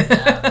ago.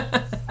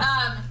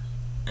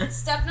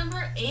 Step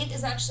number 8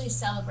 is actually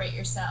celebrate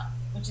yourself,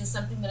 which is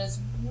something that is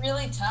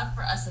really tough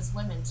for us as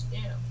women to do.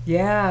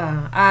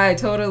 Yeah, I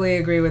totally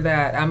agree with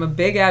that. I'm a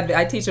big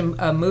I teach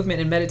a movement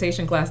and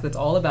meditation class that's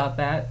all about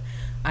that.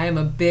 I am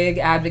a big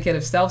advocate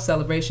of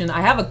self-celebration.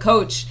 I have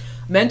a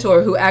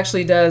mentor who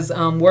actually does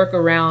work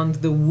around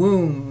the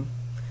womb,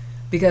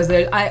 because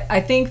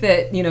I think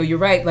that, you're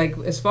right, like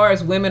as far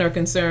as women are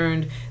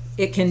concerned,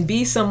 it can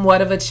be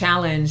somewhat of a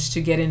challenge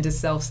to get into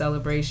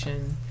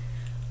self-celebration.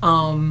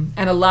 And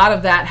a lot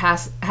of that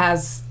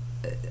has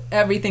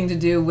everything to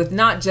do with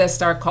not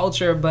just our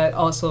culture, but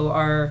also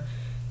our,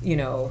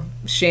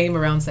 shame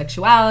around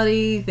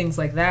sexuality, things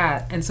like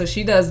that. And so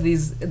she does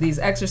these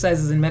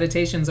exercises and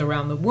meditations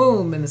around the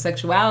womb and the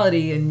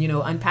sexuality and,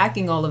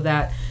 unpacking all of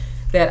that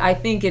I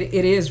think it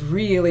is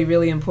really,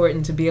 really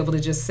important to be able to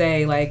just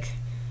say, like,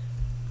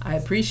 I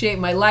appreciate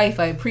my life,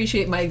 I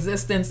appreciate my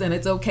existence, and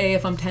it's okay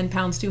if I'm 10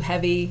 pounds too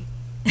heavy.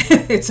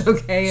 It's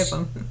okay if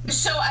I'm...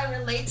 So I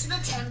relate to the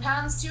 10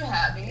 pounds too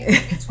heavy,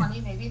 maybe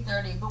 20, maybe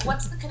 30, but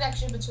what's the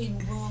connection between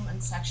womb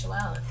and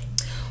sexuality?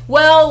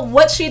 Well,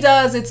 what she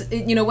does,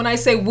 when I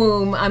say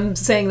womb, I'm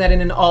saying that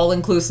in an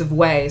all-inclusive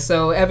way.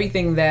 So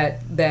everything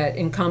that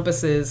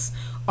encompasses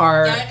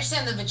our... Yeah, I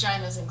understand the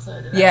vagina is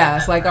included. Yeah,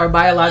 it's like our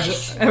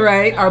biological,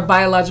 right? Our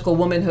biological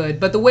womanhood.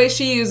 But the way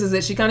she uses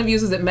it, she kind of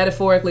uses it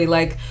metaphorically,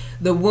 like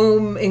the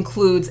womb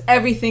includes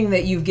everything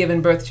that you've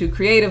given birth to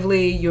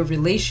creatively, your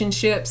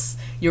relationships,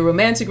 your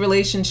romantic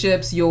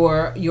relationships,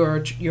 your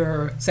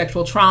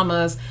sexual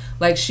traumas.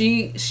 Like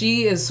she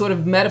is sort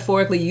of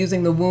metaphorically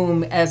using the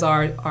womb as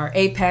our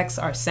apex,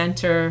 our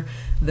center.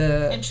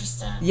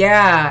 Interesting.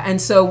 Yeah, and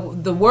so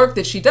the work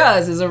that she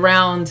does is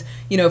around,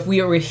 if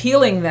we were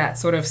healing that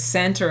sort of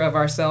center of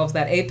ourselves,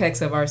 that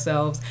apex of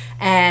ourselves,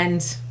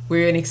 and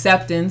we're in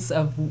acceptance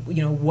of,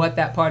 what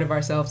that part of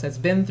ourselves has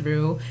been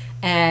through,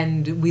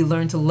 and we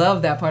learn to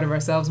love that part of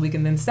ourselves, we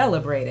can then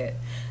celebrate it.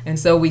 And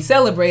so we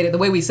celebrate it, the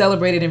way we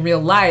celebrate it in real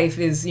life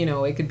is,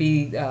 it could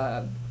be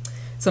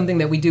something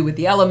that we do with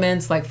the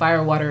elements, like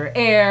fire, water,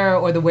 air,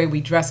 or the way we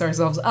dress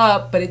ourselves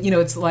up. But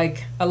it's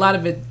like a lot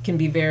of it can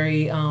be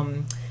very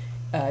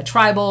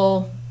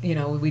tribal.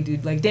 We do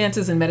like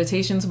dances and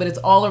meditations, but it's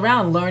all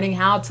around learning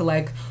how to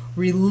like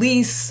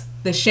release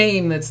the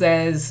shame that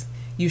says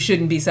you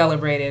shouldn't be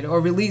celebrated, or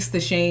release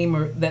the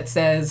shame that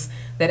says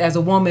that as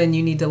a woman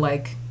you need to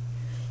like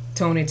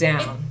tone it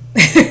down.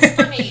 It's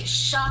funny.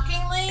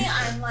 Shockingly,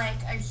 I'm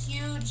like a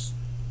huge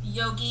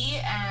yogi,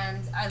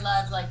 and I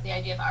love like the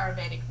idea of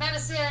Ayurvedic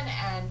medicine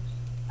and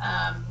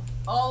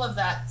all of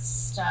that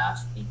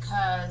stuff,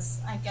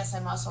 because I guess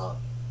I'm also,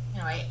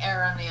 I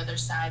err on the other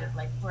side of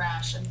like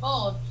brash and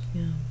bold.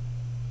 Yeah.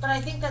 But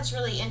I think that's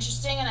really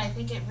interesting, and I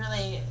think it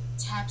really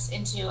taps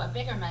into a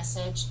bigger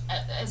message,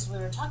 as we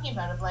were talking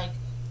about, of like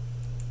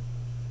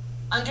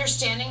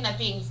understanding that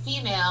being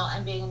female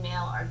and being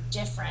male are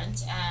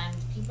different, and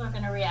people are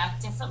going to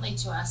react differently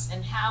to us,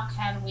 and how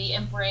can we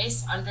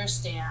embrace,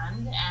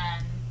 understand,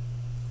 and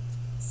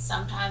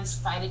sometimes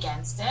fight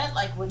against it?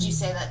 Like, would you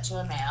say that to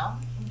a male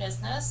in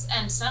business?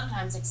 And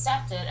sometimes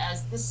accept it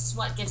as, this is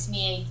what gives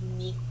me a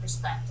unique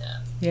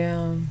perspective.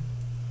 Yeah.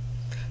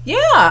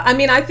 I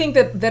mean, I think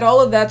that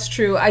all of that's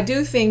true. I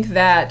do think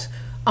that,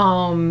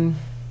 and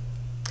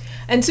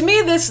to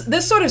me,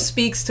 this sort of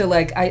speaks to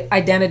like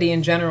identity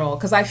in general,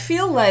 because I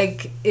feel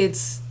like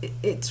it's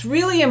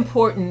really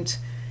important,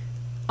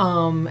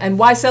 and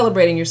why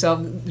celebrating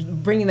yourself,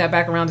 bringing that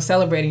back around to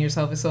celebrating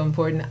yourself is so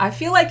important. I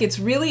feel like it's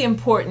really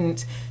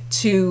important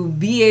to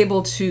be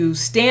able to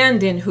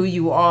stand in who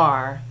you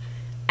are,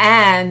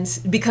 and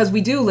because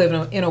we do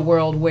live in a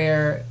world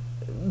where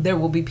there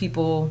will be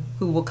people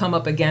who will come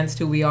up against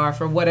who we are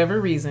for whatever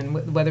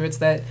reason, whether it's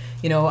that,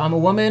 I'm a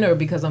woman, or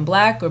because I'm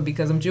black, or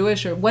because I'm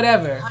Jewish, or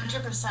whatever.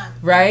 100%.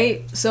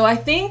 Right? So I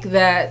think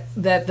that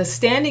the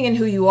standing in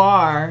who you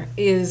are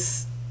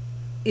is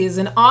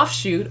an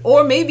offshoot,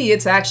 or maybe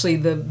it's actually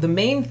the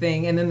main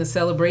thing, and then the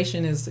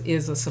celebration is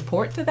a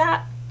support to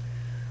that.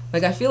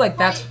 Like, I feel like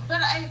that's... Right,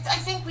 but I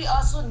think we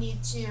also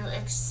need to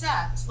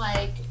accept,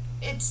 like,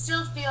 it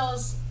still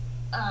feels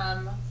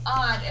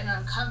odd and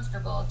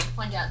uncomfortable to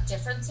point out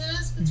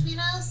differences between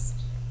us,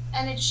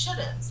 and it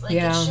shouldn't. Like,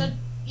 it should,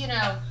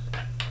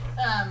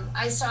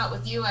 I saw it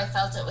with you, I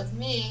felt it with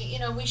me.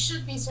 We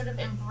should be sort of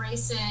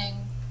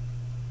embracing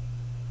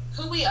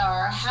who we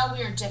are, how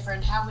we are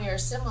different, how we are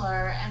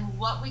similar, and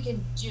what we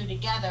can do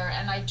together.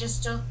 And I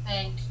just don't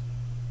think,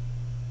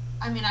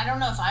 I don't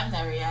know if I'm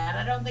there yet.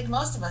 I don't think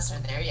most of us are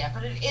there yet,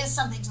 but it is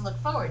something to look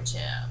forward to.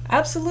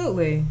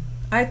 Absolutely.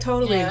 I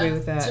totally agree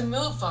with that. To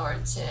move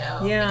forward to.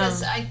 Yeah.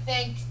 Because I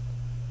think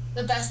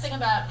the best thing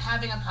about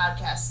having a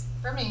podcast,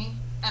 for me,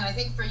 and I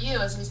think for you,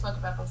 as we spoke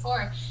about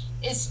before,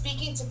 is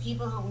speaking to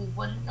people who we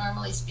wouldn't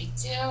normally speak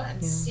to,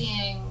 and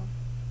seeing,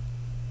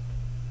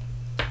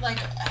 like,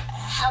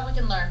 how we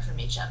can learn from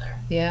each other.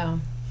 Yeah.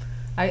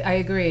 I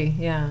agree.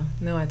 Yeah.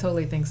 No, I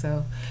totally think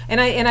so.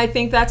 And I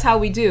think that's how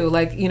we do.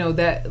 Like,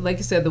 that, like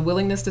you said, the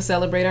willingness to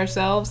celebrate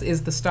ourselves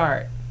is the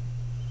start.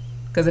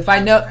 Because if I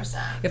know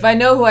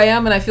 100%. Who I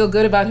am and I feel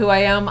good about who I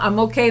am, I'm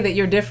okay that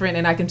you're different,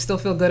 and I can still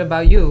feel good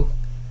about you.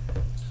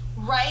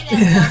 Right.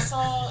 And also,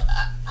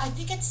 I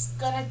think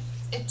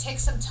it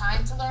takes some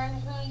time to learn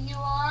who you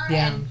are.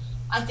 Yeah. And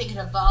I think it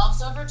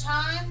evolves over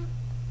time.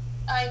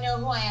 I know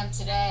who I am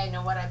today. I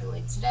know what I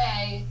believe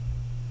today.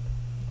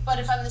 But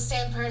if I'm the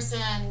same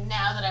person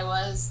now that I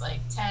was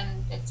like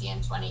 10,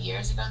 15, 20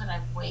 years ago, then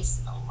I've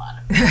wasted a lot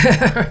of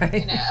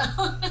time,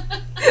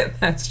 right.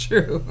 That's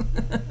true.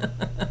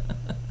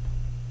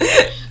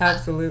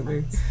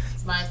 Absolutely.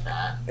 It's my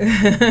thought.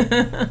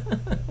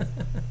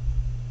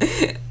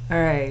 All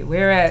right.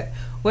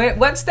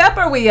 What step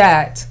are we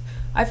at?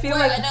 I feel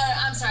like... No,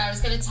 I'm sorry, I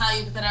was going to tell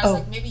you, but then I was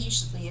like, maybe you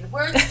should lead.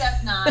 We're in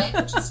step 9,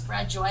 which is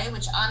spread joy,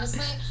 which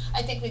honestly,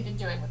 I think we've been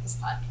doing with this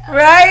podcast.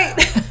 Right?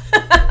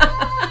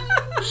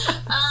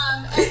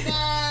 And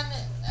then...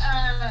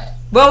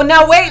 well,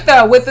 now wait,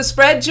 though, with the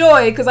spread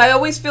joy, because I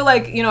always feel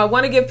like, I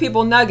want to give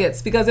people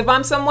nuggets, because if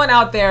I'm someone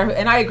out there,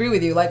 and I agree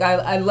with you, like,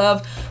 I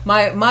love,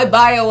 my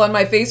bio on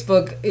my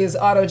Facebook is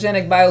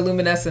autogenic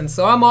bioluminescence,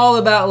 so I'm all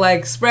about,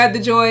 like, spread the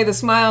joy, the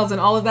smiles, and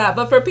all of that.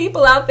 But for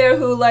people out there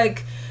who,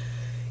 like,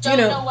 don't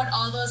know what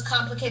all those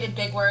complicated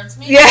big words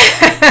mean.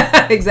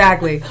 Yeah,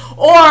 exactly.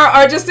 Or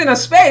are just in a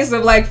space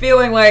of, like,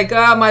 feeling like,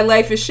 my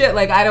life is shit.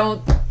 Like,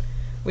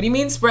 what do you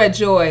mean spread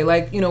joy?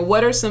 Like,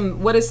 what is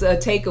a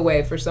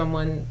takeaway for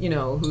someone,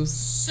 who's...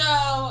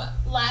 So,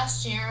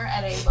 last year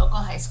at a local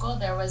high school,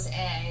 there were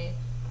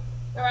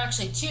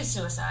actually 2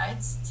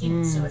 suicides,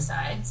 teen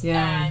suicides.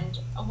 Yeah. And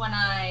when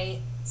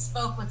I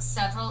spoke with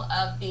several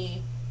of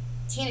the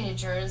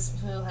teenagers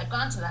who had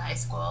gone to the high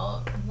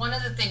school, one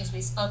of the things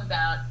we spoke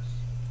about,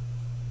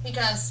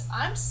 because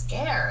I'm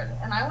scared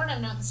and I want to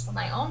know this for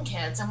my own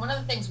kids, and one of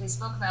the things we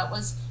spoke about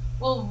was,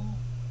 well,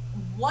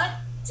 what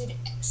did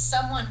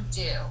someone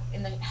do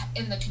in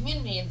the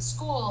community, in the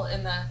school,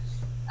 in the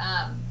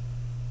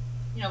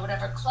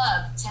whatever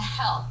club, to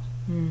help,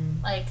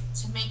 like,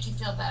 to make you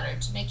feel better,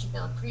 to make you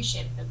feel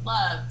appreciated and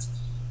loved,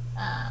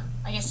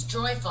 I guess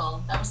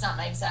joyful, that was not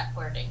my exact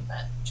wording,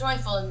 but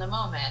joyful in the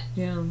moment.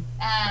 Yeah.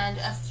 And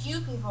a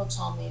few people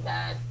told me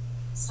that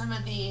some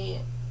of the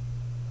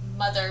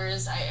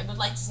mothers, I would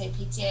like to say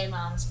PTA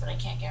moms, but I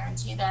can't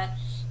guarantee that,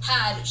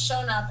 had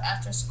shown up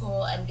after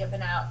school and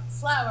given out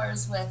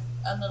flowers with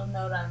a little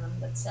note on them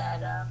that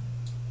said,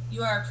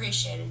 you are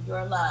appreciated, you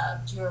are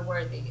loved, you are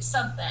worthy,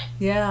 something.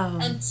 Yeah.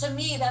 And to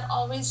me, that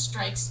always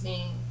strikes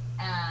me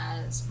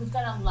as, we've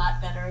got a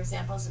lot better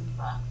examples in the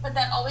book, but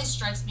that always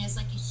strikes me as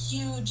like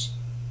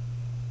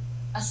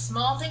a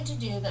small thing to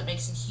do that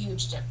makes a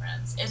huge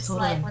difference. It's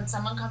totally. Like when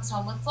someone comes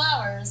home with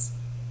flowers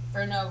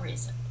for no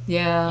reason.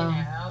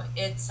 Yeah.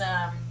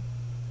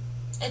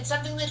 It's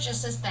something that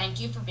just says thank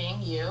you for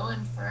being you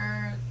and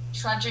for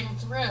trudging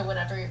through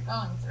whatever you're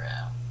going through.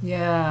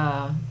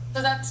 Yeah.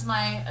 So that's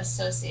my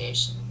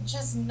association, which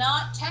is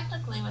not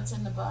technically what's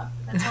in the book.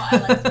 That's how I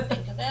like to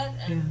think of it.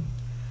 And yeah.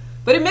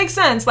 But it makes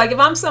sense. Like, if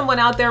I'm someone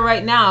out there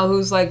right now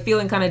who's, like,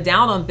 feeling kind of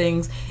down on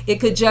things, it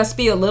could just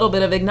be a little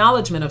bit of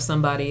acknowledgement of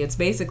somebody. It's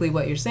basically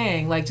what you're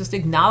saying. Like, just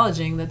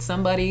acknowledging that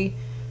somebody,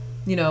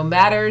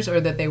 matters,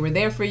 or that they were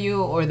there for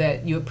you, or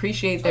that you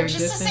appreciate their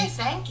existence. Or just to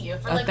say thank you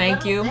for, like,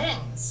 thank little you.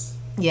 things.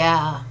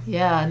 Yeah.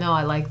 Yeah. No,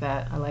 I like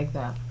that.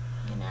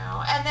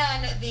 And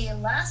then the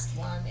last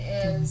one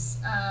is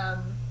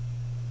to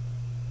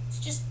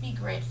just be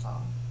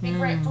grateful. Be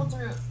grateful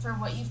for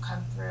what you've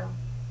come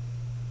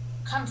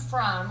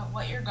from,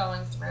 what you're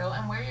going through,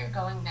 and where you're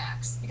going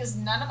next. Because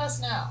none of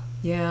us know.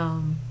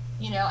 Yeah.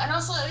 And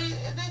also it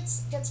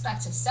gets back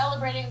to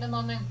celebrating the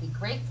moment, be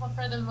grateful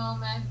for the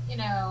moment.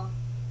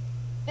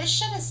 This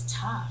shit is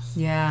tough.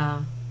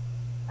 Yeah.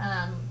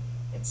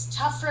 it's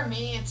tough for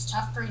me, it's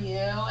tough for you,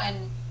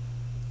 and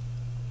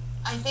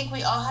I think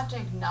we all have to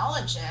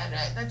acknowledge it.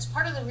 That's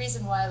part of the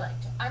reason why, like,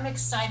 I'm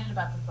excited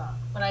about the book,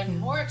 but I'm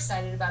more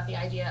excited about the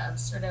idea of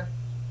sort of,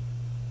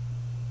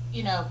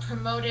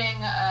 promoting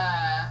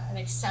an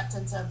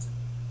acceptance of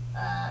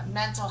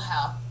mental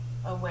health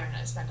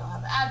awareness, mental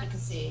health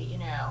advocacy.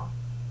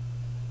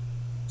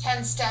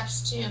 10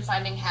 Steps to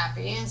Finding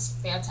Happy is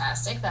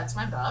fantastic. That's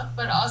my book.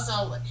 But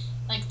also,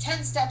 like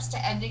 10 Steps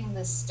to Ending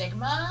the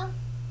Stigma,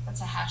 that's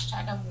a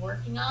hashtag I'm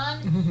working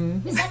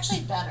on, is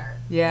actually better.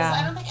 Yeah.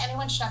 Because I don't think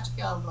anyone should have to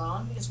feel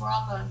alone, because we're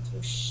all going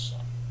through shit.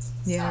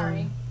 Yeah.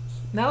 Sorry.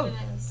 No. It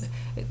is.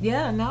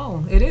 Yeah,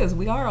 no, it is.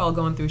 We are all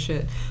going through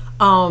shit.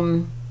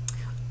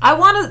 I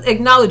want to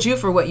acknowledge you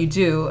for what you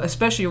do,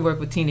 especially your work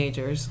with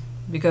teenagers,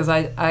 because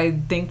I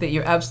think that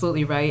you're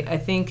absolutely right. I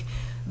think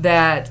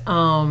that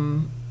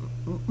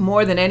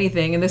more than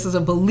anything, and this is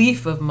a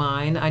belief of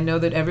mine, I know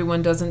that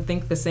everyone doesn't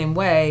think the same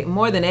way,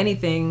 more than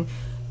anything,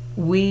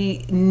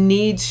 we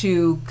need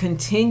to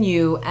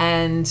continue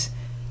and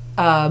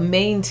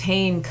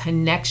maintain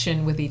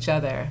connection with each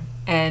other.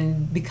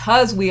 And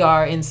because we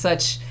are in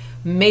such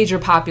major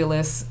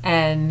populace,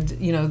 and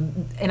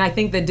I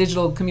think that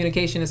digital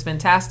communication is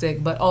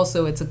fantastic, but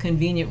also it's a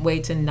convenient way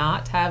to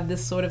not have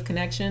this sort of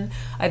connection.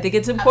 I think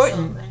it's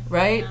important. Absolutely.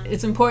 Right? Yeah.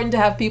 It's important to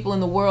have people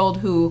in the world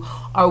who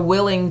are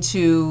willing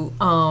to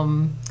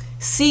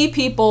see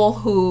people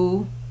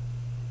who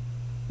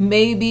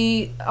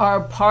maybe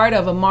are part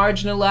of a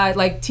marginalized,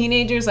 like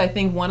teenagers. I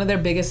think one of their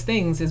biggest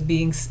things is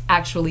being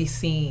actually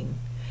seen,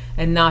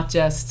 and not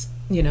just,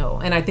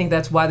 and I think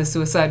that's why the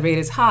suicide rate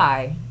is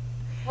high.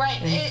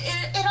 Right.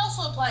 It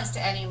also applies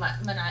to any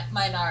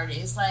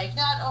minorities, like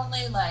not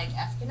only like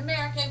African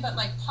American, but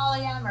like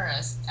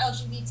polyamorous,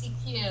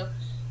 LGBTQ.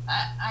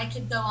 I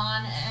could go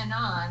on and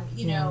on.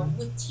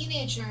 With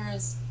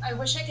teenagers, I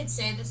wish I could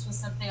say this was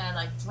something I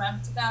like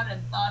dreamt about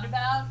and thought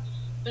about,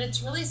 but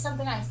it's really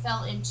something I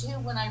fell into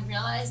when I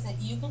realized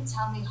that you can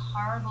tell me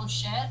horrible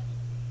shit,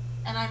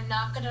 and I'm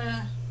not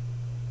gonna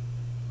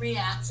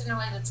react in a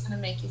way that's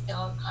gonna make you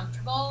feel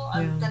uncomfortable.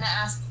 I'm gonna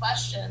ask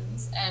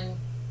questions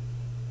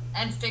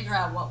and figure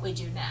out what we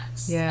do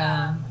next.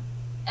 Yeah.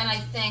 And I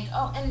think,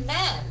 and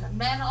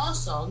men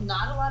also,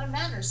 not a lot of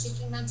men are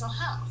seeking mental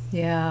health.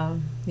 Yeah,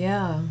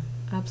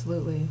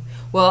 absolutely.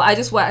 Well, I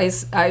just want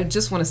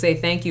to say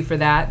thank you for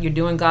that. You're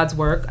doing God's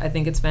work. I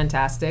think it's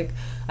fantastic.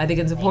 I think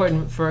it's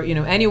important for,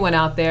 anyone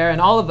out there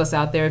and all of us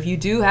out there, if you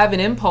do have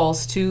an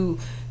impulse to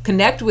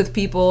connect with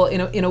people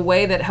in a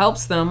way that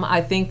helps them,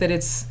 I think that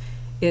it's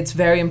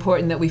very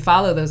important that we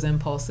follow those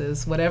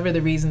impulses, whatever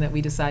the reason that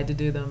we decide to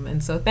do them.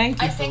 And so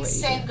thank you for what you do. I think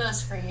same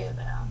goes for you,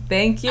 though.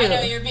 Thank you. I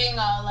know you're being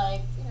all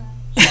like,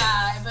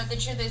 shy, but the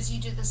truth is you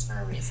do this for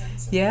a reason.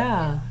 So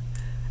yeah,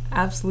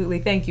 absolutely.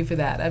 Thank you for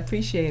that. I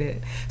appreciate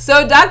it.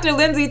 So Dr.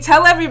 Lindsay,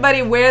 tell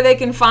everybody where they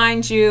can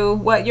find you,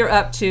 what you're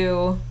up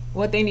to,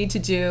 what they need to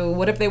do,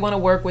 what if they want to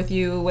work with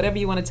you, whatever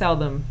you want to tell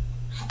them.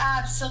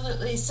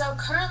 Absolutely. So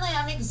currently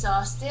I'm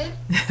exhausted.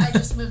 I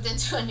just moved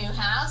into a new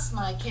house.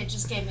 My kid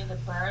just gave me the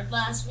bird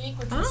last week,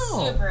 which was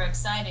super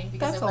exciting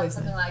because it went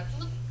something like,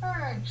 look,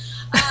 bird.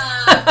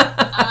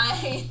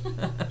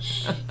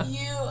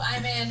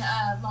 I'm in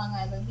Long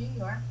Island, New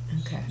York.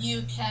 Okay.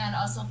 You can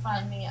also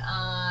find me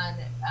on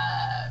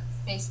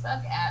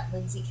Facebook at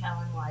Lindsay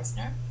Callan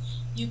Weisner.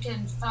 You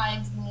can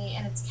find me,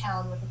 and it's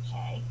Callan with a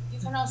K. You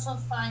can also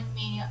find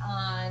me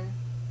on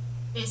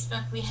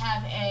Facebook. We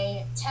have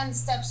a 10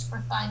 Steps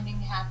for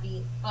Finding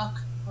Happy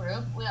book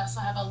group. We also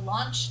have a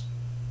launch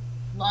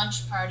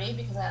party,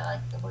 because I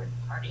like the word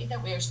party,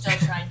 that we are still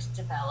trying to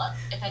develop,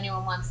 if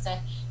anyone wants to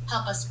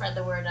help us spread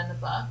the word on the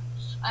book.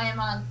 I am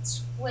on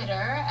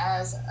Twitter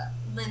as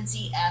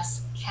Lindsay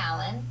S.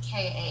 Callan,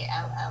 Kallen.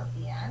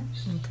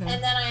 Okay.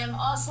 And then I am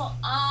also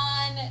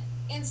on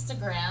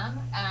Instagram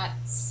at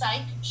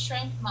Psych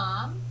Shrink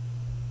Mom,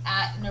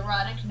 at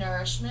Neurotic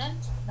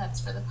Nourishment,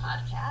 that's for the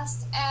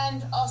podcast,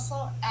 and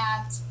also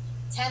at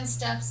 10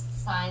 Steps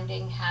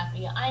Finding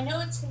Happy. I know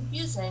it's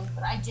confusing,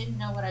 but I didn't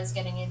know what I was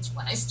getting into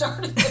when I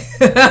started this.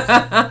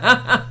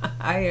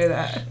 I hear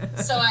that.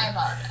 So I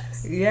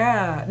apologize.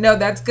 Yeah, no,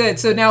 that's good.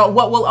 So now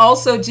what we'll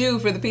also do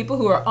for the people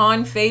who are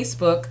on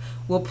Facebook,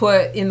 we'll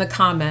put in the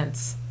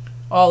comments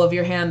all of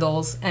your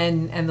handles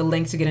and the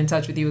link to get in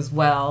touch with you as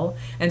well.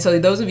 And so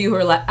those of you who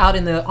are out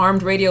in the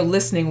Armed Radio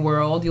listening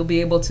world, you'll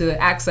be able to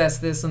access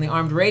this in the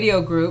Armed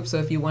Radio group. So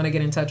if you want to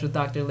get in touch with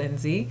Dr.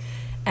 Lindsay.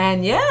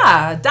 And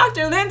yeah,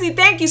 Dr. Lindsay,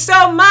 thank you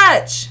so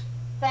much.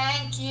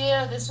 Thank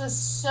you. This was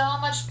so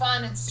much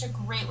fun. It's such a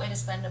great way to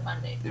spend a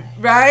Monday night.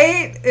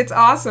 Right? It's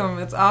awesome.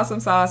 It's awesome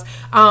sauce.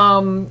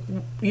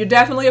 You're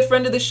definitely a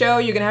friend of the show.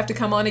 You're going to have to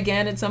come on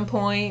again at some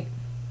point.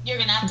 You're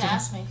going to have to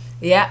ask me.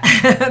 Yeah.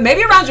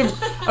 Maybe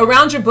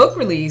around your book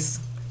release,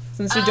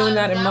 since you're doing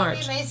that in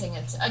March. That would be amazing.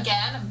 It's,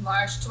 again,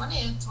 March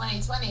 20th,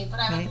 2020.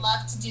 But I would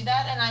love to do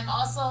that. And I'm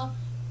also,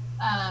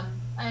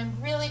 I'm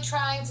really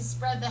trying to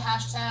spread the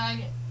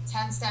hashtag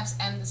 10 Steps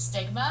End the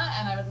Stigma.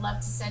 And I would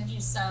love to send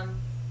you some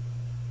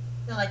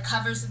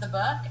covers of the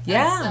book.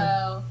 Yeah. And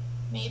so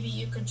maybe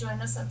you could join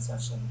us on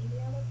social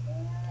media with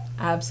that.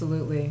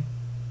 Absolutely.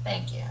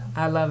 Thank you.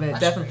 I love it.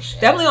 Much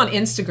Definitely on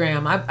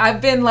Instagram.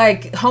 I've been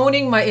like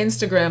honing my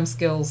Instagram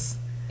skills.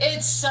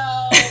 It's so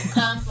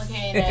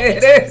complicated.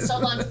 It It's is. so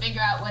long to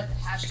figure out what the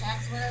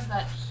hashtags were,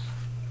 but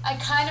I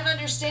kind of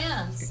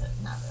understand. So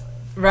not really.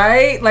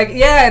 Right? Like,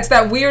 yeah, it's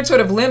that weird sort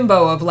of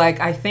limbo of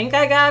like, I think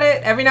I got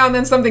it. Every now and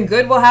then something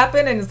good will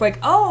happen and it's like,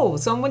 oh,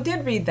 someone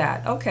did read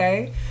that.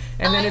 Okay.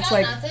 And then I it's got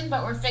like, nothing,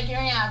 but we're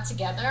figuring it out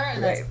together,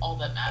 and that's Right. all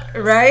that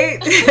matters.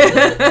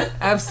 right?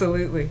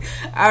 Absolutely.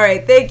 All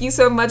right. Thank you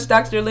so much,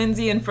 Dr.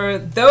 Lindsay. And for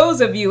those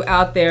of you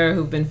out there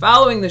who've been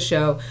following the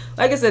show,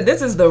 like I said,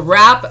 this is the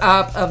wrap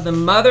up of the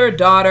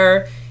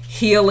mother-daughter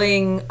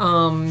healing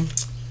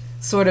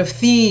sort of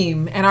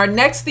theme. And our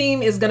next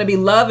theme is going to be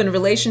love and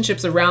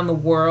relationships around the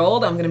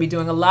world. I'm going to be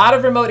doing a lot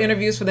of remote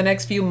interviews for the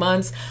next few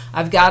months.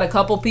 I've got a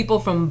couple people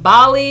from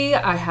Bali.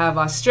 I have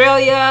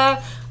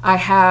Australia. I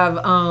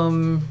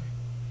have,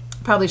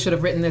 probably should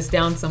have written this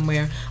down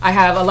somewhere. I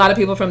have a lot of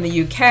people from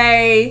the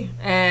UK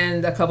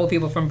and a couple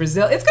people from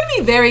Brazil. It's going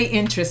to be very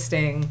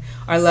interesting.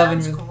 Our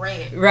Sounds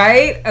great.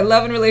 Right? I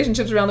love and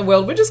relationships around the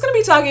world. We're just going to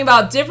be talking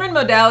about different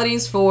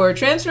modalities for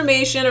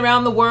transformation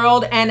around the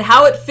world and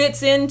how it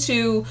fits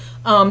into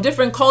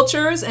different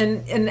cultures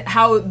and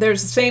how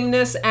there's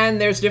sameness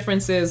and there's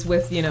differences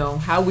with, you know,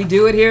 how we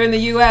do it here in the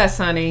U.S.,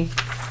 honey.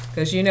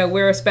 Because, you know,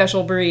 we're a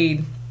special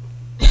breed.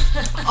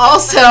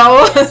 Also,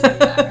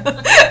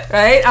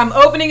 right, I'm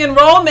opening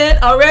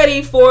enrollment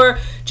already for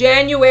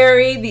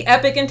January, the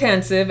EPIC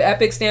Intensive.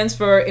 EPIC stands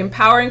for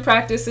Empowering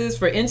Practices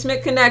for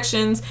Intimate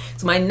Connections.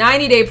 It's my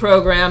 90-day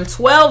program,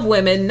 12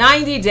 women,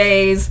 90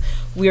 days.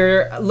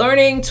 We're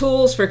learning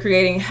tools for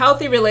creating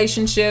healthy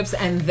relationships,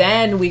 and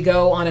then we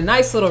go on a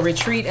nice little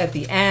retreat at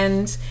the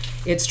end.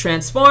 It's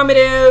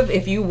transformative.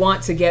 If you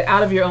want to get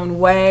out of your own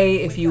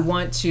way, if you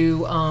want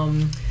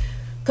to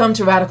come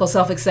to radical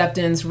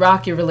self-acceptance,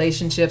 rock your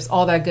relationships,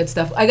 all that good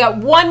stuff. I got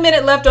 1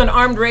 minute left on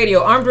Armed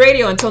Radio. Armed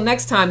Radio, until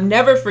next time,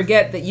 never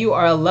forget that you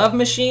are a love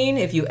machine.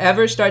 If you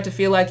ever start to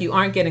feel like you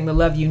aren't getting the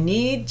love you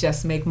need,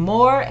 just make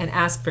more and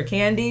ask for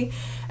candy.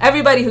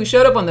 Everybody who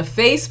showed up on the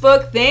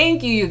Facebook,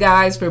 thank you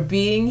guys for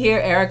being here.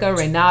 Erica,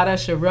 Renata,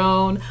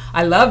 Sharon.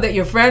 I love that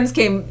your friends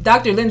came.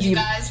 Dr. Lindsay. You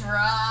guys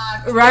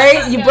rock.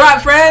 Right? You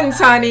brought friends,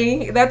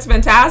 honey. That's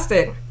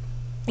fantastic.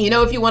 You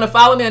know, if you want to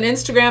follow me on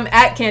Instagram,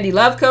 at Candy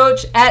Love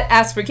Coach, at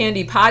Ask for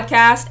Candy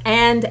Podcast,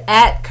 and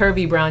at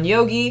Curvy Brown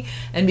Yogi.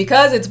 And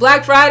because it's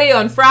Black Friday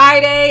on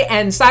Friday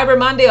and Cyber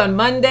Monday on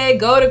Monday,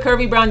 go to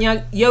Curvy Brown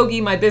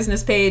Yogi, my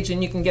business page,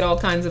 and you can get all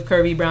kinds of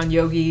Curvy Brown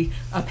Yogi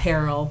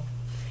apparel.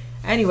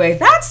 Anyway,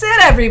 that's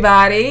it,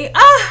 everybody.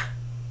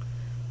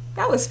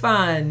 That was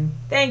fun.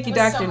 Thank you,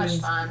 Dr. So much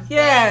Lindsay. fun.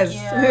 Yes.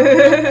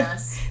 Thank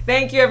you.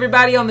 Thank you,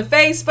 everybody on the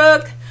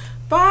Facebook.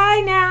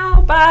 Bye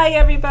now. Bye,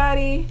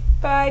 everybody.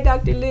 Bye,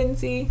 Dr.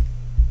 Lindsay.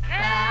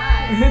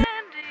 Bye.